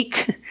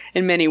unique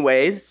in many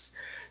ways,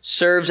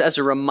 serves as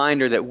a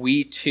reminder that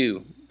we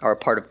too are a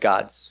part of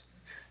God's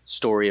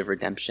story of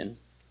redemption.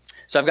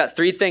 So I've got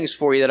 3 things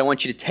for you that I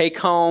want you to take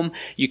home.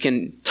 You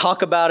can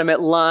talk about them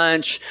at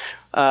lunch,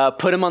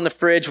 put them on the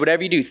fridge,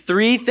 whatever you do.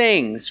 3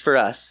 things for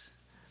us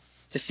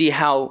to see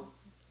how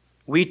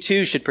we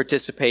too should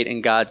participate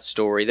in God's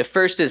story. The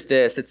first is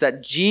this: it's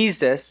that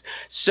Jesus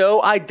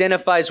so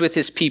identifies with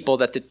his people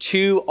that the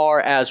two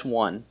are as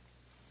one.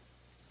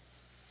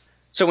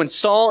 So when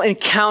Saul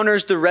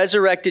encounters the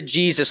resurrected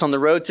Jesus on the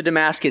road to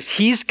Damascus,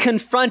 he's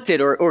confronted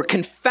or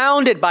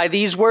confounded by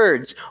these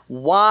words: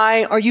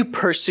 "Why are you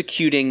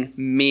persecuting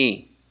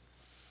me?"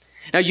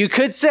 Now you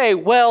could say,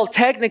 well,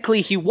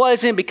 technically he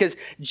wasn't, because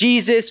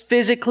Jesus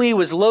physically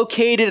was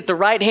located at the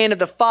right hand of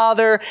the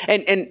Father.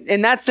 And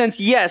in that sense,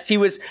 yes,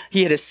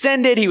 he had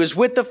ascended, he was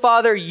with the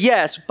Father,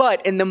 yes.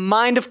 But in the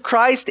mind of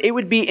Christ, it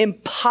would be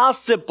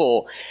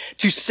impossible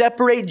to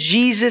separate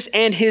Jesus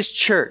and his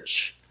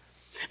church.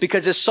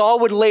 Because as Saul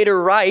would later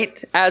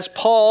write, as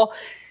Paul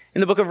in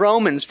the book of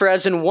Romans, "For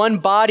as in one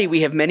body we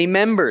have many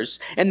members,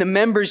 and the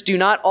members do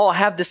not all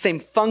have the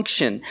same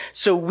function.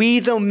 So we,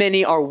 though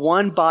many, are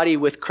one body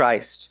with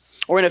Christ."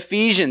 Or in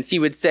Ephesians, he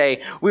would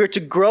say, "We are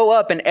to grow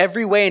up in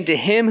every way into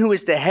him who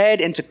is the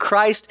head, into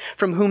Christ,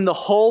 from whom the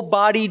whole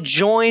body,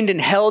 joined and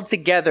held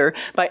together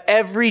by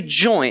every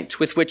joint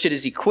with which it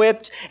is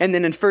equipped." And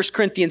then in 1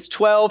 Corinthians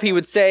 12, he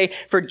would say,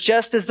 "For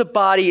just as the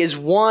body is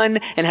one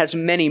and has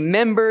many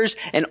members,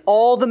 and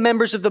all the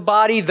members of the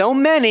body, though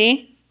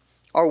many,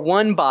 are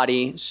one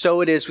body,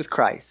 so it is with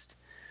Christ."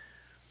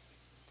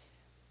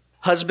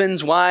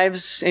 Husbands,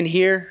 wives in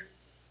here,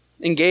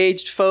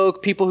 engaged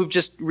folk, people who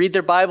just read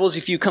their Bibles,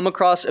 if you come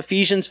across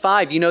Ephesians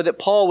 5, you know that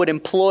Paul would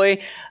employ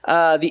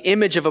the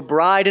image of a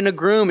bride and a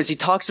groom as he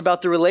talks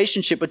about the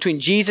relationship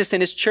between Jesus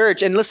and his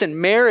church. And listen,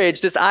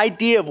 marriage, this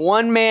idea of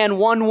one man,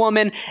 one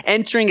woman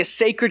entering a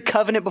sacred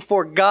covenant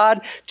before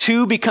God,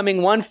 two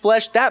becoming one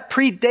flesh, that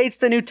predates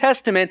the New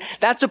Testament.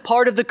 That's a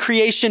part of the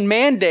creation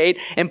mandate.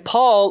 And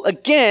Paul,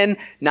 again,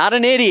 not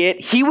an idiot,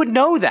 he would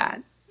know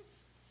that.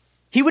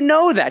 He would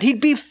know that. He'd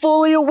be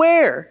fully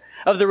aware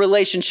of the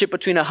relationship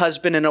between a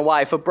husband and a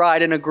wife, a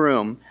bride and a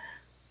groom.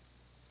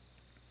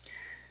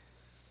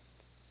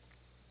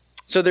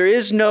 So there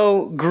is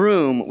no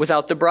groom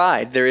without the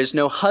bride. There is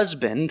no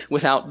husband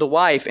without the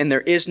wife. And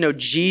there is no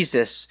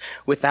Jesus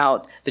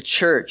without the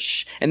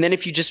church. And then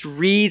if you just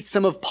read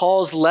some of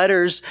Paul's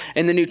letters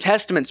in the New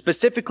Testament,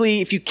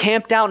 specifically if you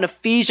camped out in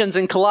Ephesians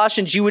and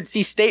Colossians, you would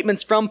see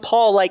statements from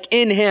Paul like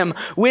 "in him,"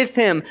 "with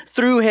him,"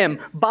 "through him,"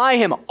 "by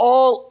him,"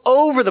 all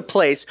over the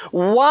place.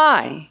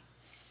 Why?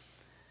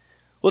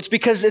 Well, it's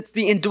because it's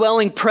the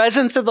indwelling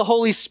presence of the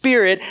Holy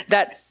Spirit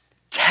that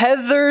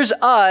tethers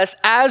us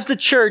as the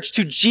church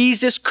to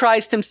Jesus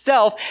Christ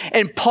himself.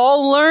 And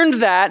Paul learned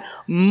that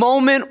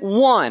moment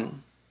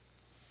one.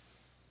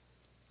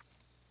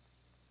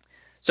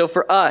 So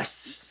for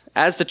us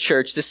as the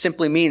church, this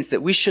simply means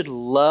that we should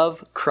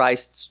love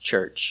Christ's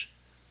church.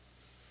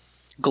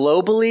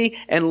 Globally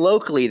and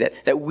locally,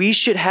 that we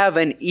should have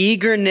an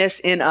eagerness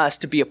in us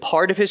to be a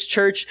part of his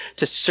church,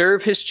 to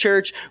serve his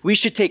church. We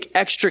should take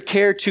extra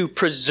care to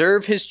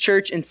preserve his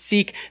church and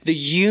seek the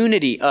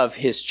unity of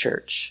his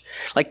church.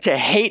 Like to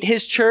hate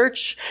his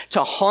church,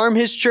 to harm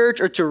his church,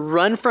 or to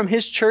run from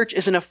his church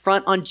is an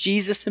affront on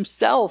Jesus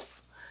himself.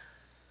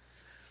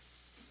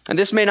 And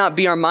this may not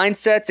be our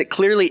mindsets. It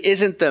clearly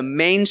isn't the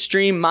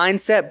mainstream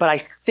mindset, but I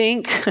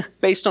think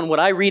based on what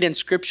I read in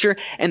Scripture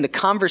and the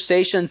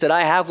conversations that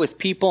I have with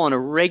people on a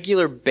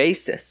regular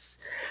basis,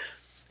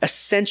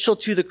 essential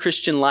to the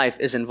Christian life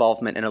is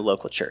involvement in a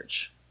local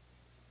church.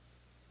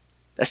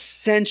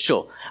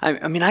 Essential.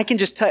 I mean, I can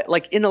just tell,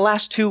 like in the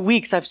last 2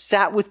 weeks, I've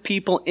sat with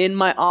people in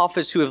my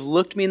office who have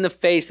looked me in the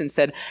face and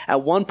said,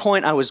 at one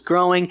point I was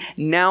growing,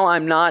 now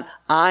I'm not.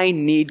 I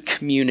need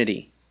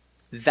community.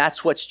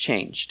 That's what's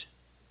changed.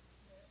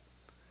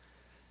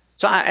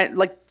 So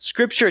like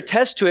Scripture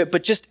attests to it,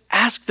 but just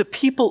ask the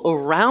people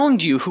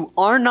around you who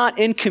are not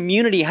in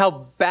community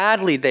how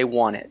badly they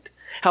want it,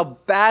 how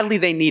badly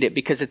they need it,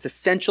 because it's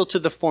essential to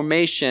the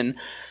formation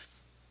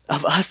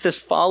of us as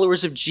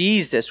followers of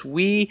Jesus.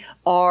 We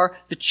are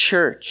the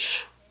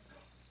church.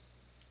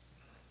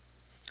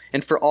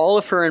 And for all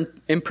of her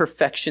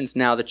imperfections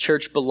now, the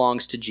church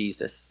belongs to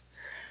Jesus.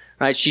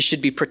 Right? She should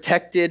be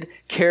protected,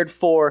 cared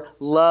for,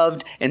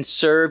 loved, and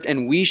served,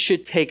 and we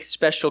should take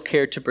special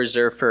care to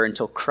preserve her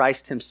until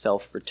Christ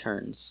himself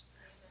returns.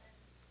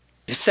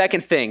 The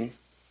second thing,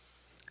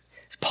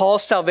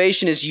 Paul's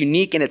salvation is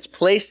unique in its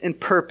place and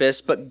purpose,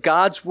 but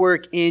God's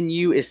work in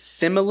you is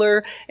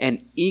similar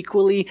and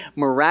equally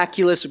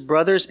miraculous.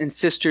 Brothers and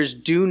sisters,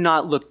 do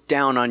not look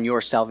down on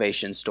your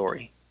salvation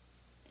story.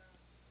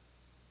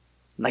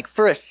 Like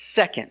for a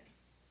second.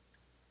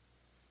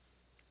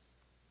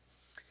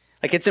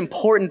 Like, it's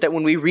important that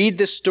when we read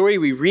this story,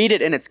 we read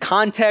it in its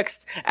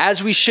context,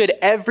 as we should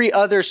every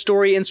other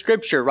story in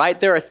Scripture, right?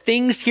 There are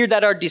things here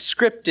that are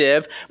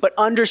descriptive, but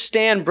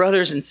understand,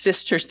 brothers and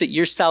sisters, that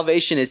your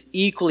salvation is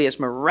equally as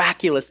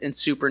miraculous and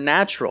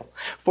supernatural.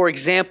 For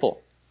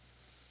example,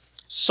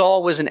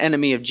 Saul was an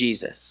enemy of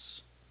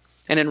Jesus.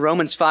 And in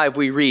Romans 5,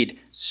 we read,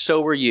 "So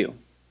were you,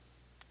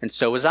 and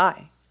so was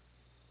I."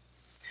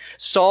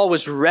 Saul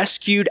was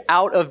rescued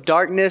out of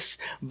darkness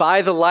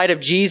by the light of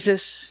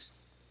Jesus.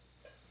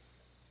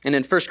 And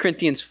in 1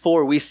 Corinthians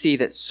 4, we see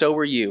that so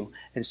were you,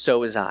 and so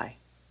was I.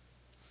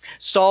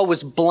 Saul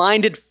was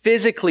blinded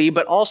physically,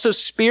 but also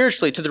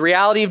spiritually to the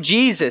reality of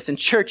Jesus. And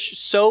church,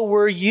 so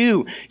were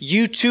you.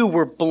 You too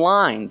were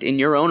blind in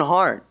your own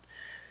heart.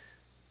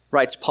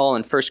 Writes Paul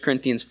in 1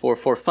 Corinthians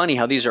 4:4. Funny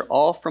how these are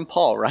all from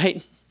Paul,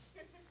 right?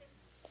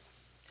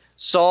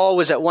 Saul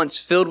was at once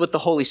filled with the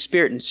Holy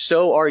Spirit, and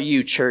so are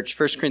you, church.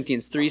 1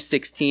 Corinthians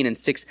 3:16 and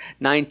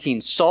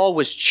 6:19. Saul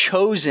was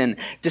chosen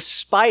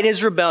despite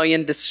his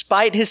rebellion,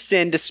 despite his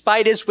sin,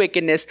 despite his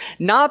wickedness,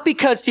 not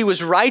because he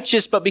was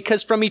righteous, but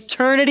because from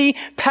eternity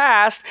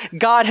past,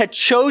 God had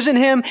chosen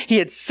him. He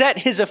had set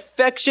his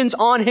affections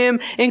on him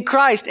in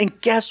Christ.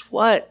 And guess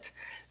what?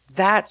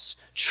 That's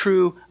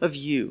true of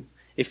you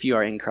if you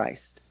are in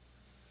Christ.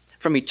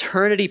 From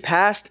eternity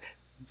past,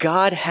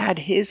 God had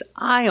his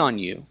eye on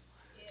you.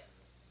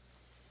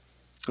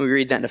 We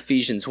read that in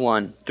Ephesians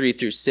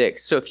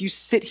 1:3-6. So if you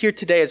sit here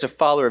today as a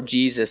follower of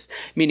Jesus,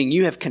 meaning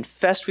you have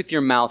confessed with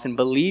your mouth and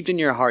believed in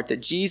your heart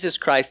that Jesus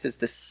Christ is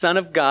the Son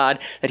of God,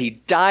 that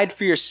he died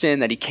for your sin,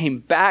 that he came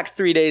back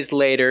 3 days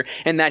later,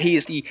 and that he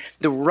is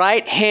the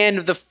right hand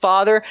of the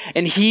Father,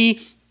 and he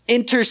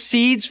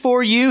intercedes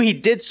for you. He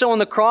did so on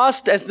the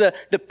cross as the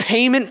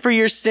payment for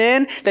your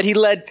sin, that he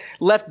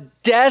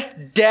left death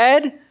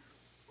dead.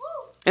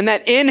 And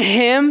that in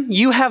him,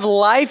 you have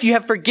life, you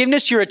have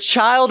forgiveness, you're a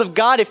child of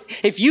God.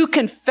 If you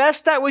confess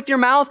that with your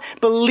mouth,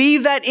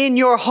 believe that in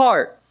your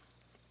heart,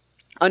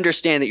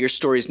 understand that your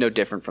story is no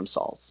different from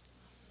Saul's.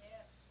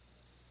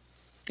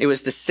 It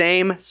was the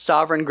same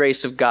sovereign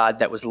grace of God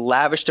that was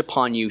lavished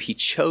upon you. He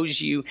chose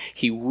you,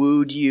 he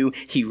wooed you,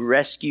 he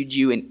rescued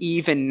you, and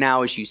even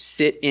now as you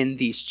sit in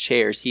these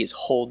chairs, he is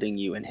holding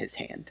you in his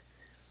hand.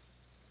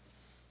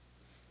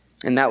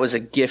 And that was a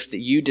gift that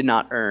you did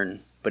not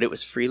earn, but it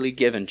was freely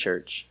given,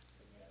 church.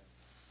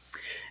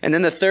 And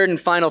then the third and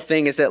final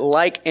thing is that,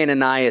 like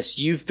Ananias,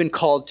 you've been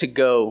called to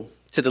go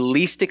to the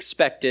least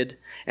expected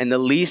and the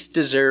least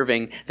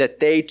deserving, that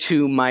they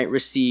too might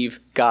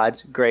receive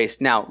God's grace.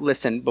 Now,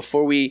 listen,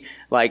 before we,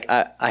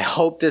 I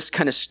hope this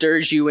kind of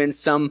stirs you in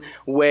some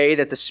way,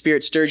 that the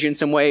Spirit stirs you in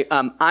some way.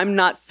 I'm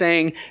not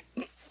saying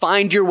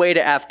find your way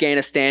to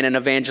Afghanistan and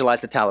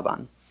evangelize the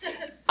Taliban.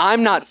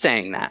 I'm not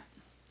saying that.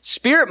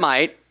 Spirit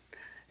might,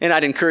 and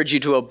I'd encourage you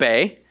to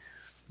obey.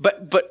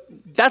 But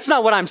that's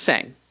not what I'm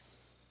saying,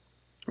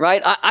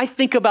 right? I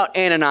think about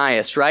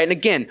Ananias, right? And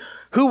again,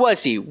 who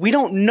was he? We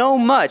don't know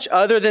much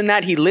other than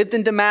that he lived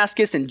in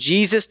Damascus and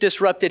Jesus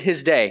disrupted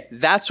his day.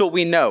 That's what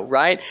we know,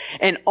 right?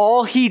 And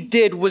all he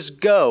did was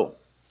go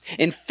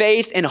in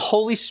faith and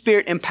Holy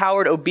Spirit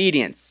empowered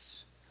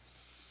obedience.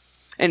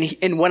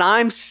 And what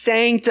I'm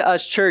saying to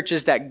us, church,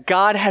 is that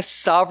God has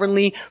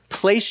sovereignly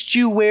placed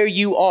you where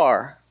you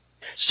are.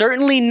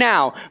 Certainly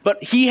now,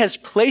 but he has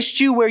placed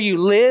you where you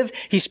live.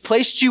 He's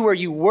placed you where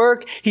you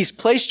work. He's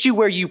placed you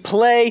where you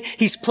play.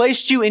 He's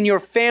placed you in your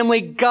family.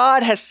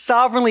 God has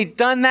sovereignly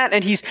done that,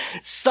 and he's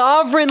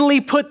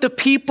sovereignly put the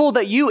people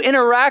that you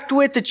interact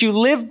with, that you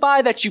live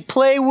by, that you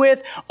play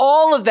with,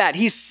 all of that.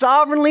 He's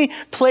sovereignly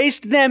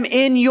placed them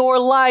in your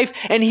life,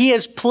 and he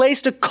has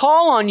placed a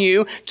call on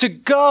you to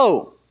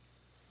go.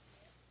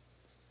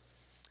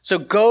 So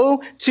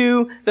go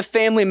to the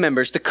family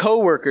members, the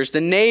coworkers,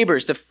 the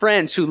neighbors, the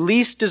friends who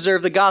least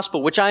deserve the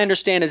gospel, which I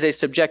understand is a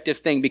subjective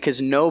thing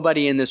because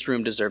nobody in this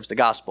room deserves the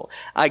gospel.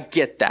 I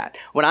get that.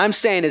 What I'm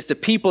saying is the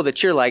people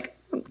that you're like,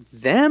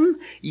 them?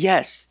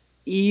 Yes,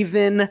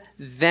 even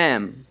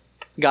them,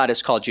 God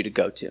has called you to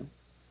go to.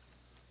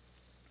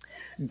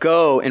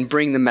 Go and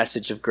bring the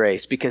message of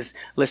grace because,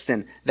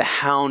 listen, the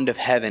hound of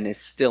heaven is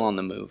still on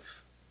the move.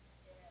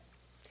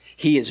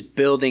 He is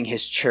building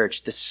his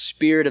church. The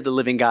Spirit of the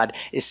living God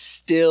is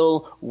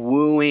still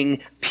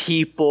wooing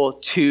people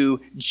to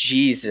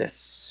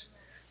Jesus.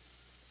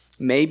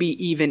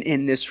 Maybe even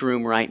in this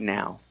room right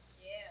now.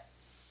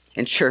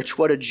 And church,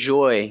 what a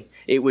joy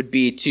it would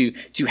be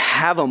to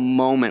have a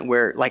moment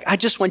where, I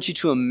just want you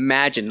to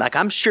imagine,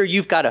 I'm sure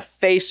you've got a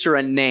face or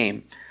a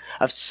name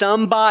of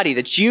somebody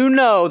that you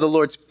know the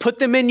Lord's put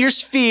them in your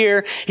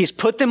sphere. He's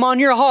put them on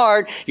your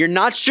heart. You're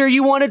not sure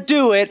you want to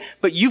do it,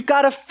 but you've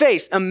got a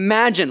face.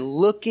 Imagine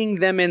looking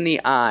them in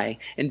the eye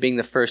and being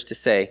the first to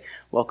say,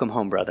 welcome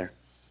home, brother.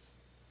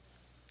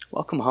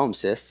 Welcome home,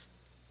 sis.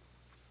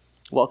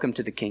 Welcome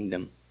to the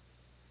kingdom.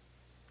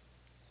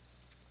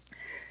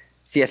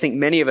 See, I think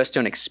many of us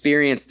don't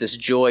experience this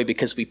joy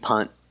because we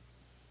punt.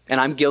 And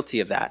I'm guilty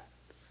of that.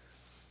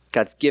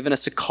 God's given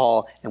us a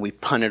call and we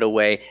punt it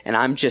away. And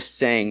I'm just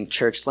saying,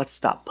 church, let's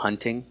stop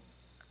punting.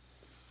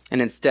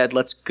 And instead,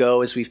 let's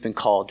go as we've been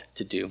called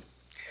to do.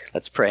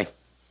 Let's pray.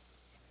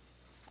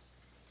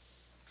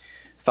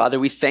 Father,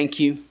 we thank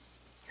you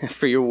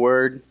for your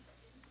word,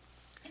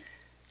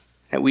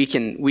 that we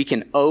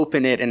can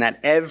open it, and that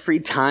every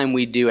time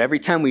we do, every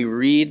time we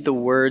read the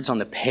words on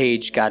the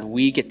page, God,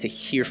 we get to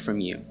hear from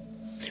you.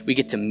 We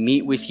get to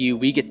meet with you.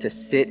 We get to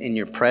sit in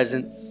your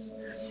presence.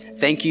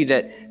 Thank you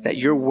that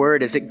your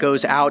word, as it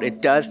goes out,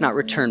 it does not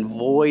return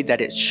void,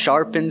 that it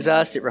sharpens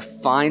us, it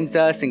refines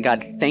us. And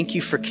God, thank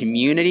you for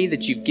community,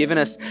 that you've given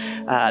us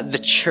the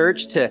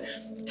church to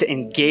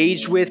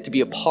engage with, to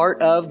be a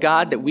part of,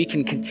 God, that we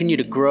can continue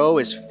to grow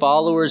as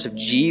followers of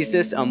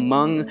Jesus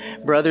among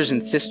brothers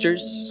and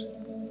sisters.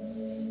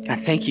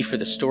 God, thank you for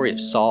the story of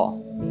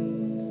Saul,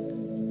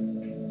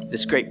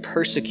 this great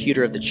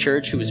persecutor of the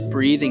church who was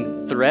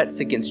breathing threats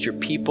against your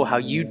people, how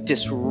you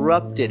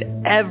disrupted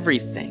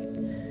everything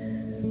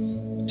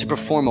to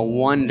perform a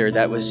wonder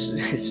that was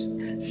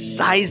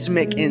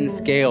seismic in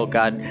scale.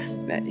 God,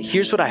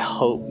 here's what I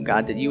hope,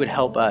 God, that you would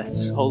help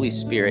us, Holy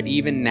Spirit,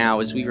 even now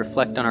as we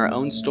reflect on our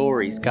own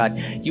stories. God,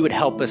 you would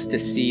help us to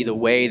see the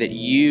way that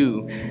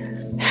you,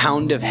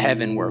 Hound of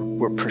Heaven,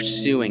 were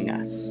pursuing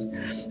us.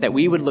 That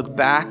we would look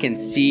back and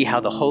see how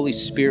the Holy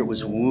Spirit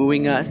was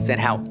wooing us,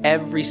 and how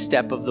every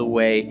step of the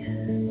way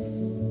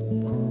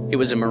it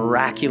was a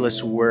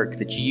miraculous work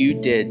that you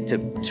did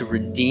to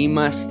redeem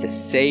us, to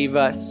save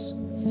us,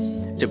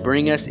 to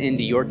bring us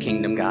into your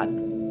kingdom, God.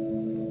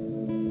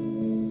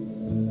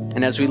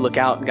 And as we look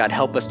out, God,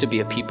 help us to be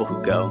a people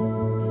who go,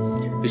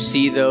 who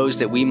see those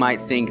that we might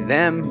think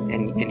them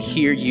and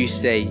hear you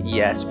say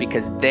yes,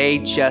 because they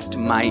just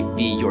might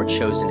be your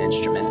chosen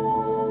instrument.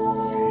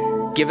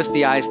 Give us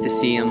the eyes to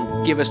see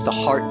them. Give us the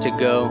heart to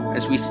go.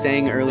 As we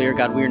sang earlier,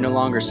 God, we are no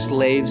longer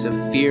slaves of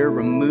fear.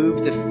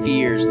 Remove the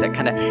fears that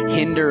kind of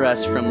hinder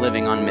us from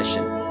living on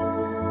mission.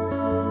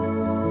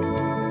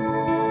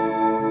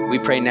 We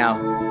pray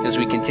now, as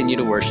we continue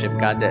to worship,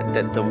 God,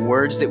 that the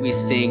words that we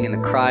sing and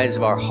the cries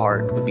of our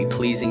heart would be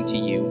pleasing to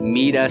you.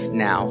 Meet us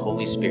now,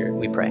 Holy Spirit,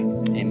 we pray.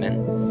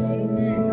 Amen.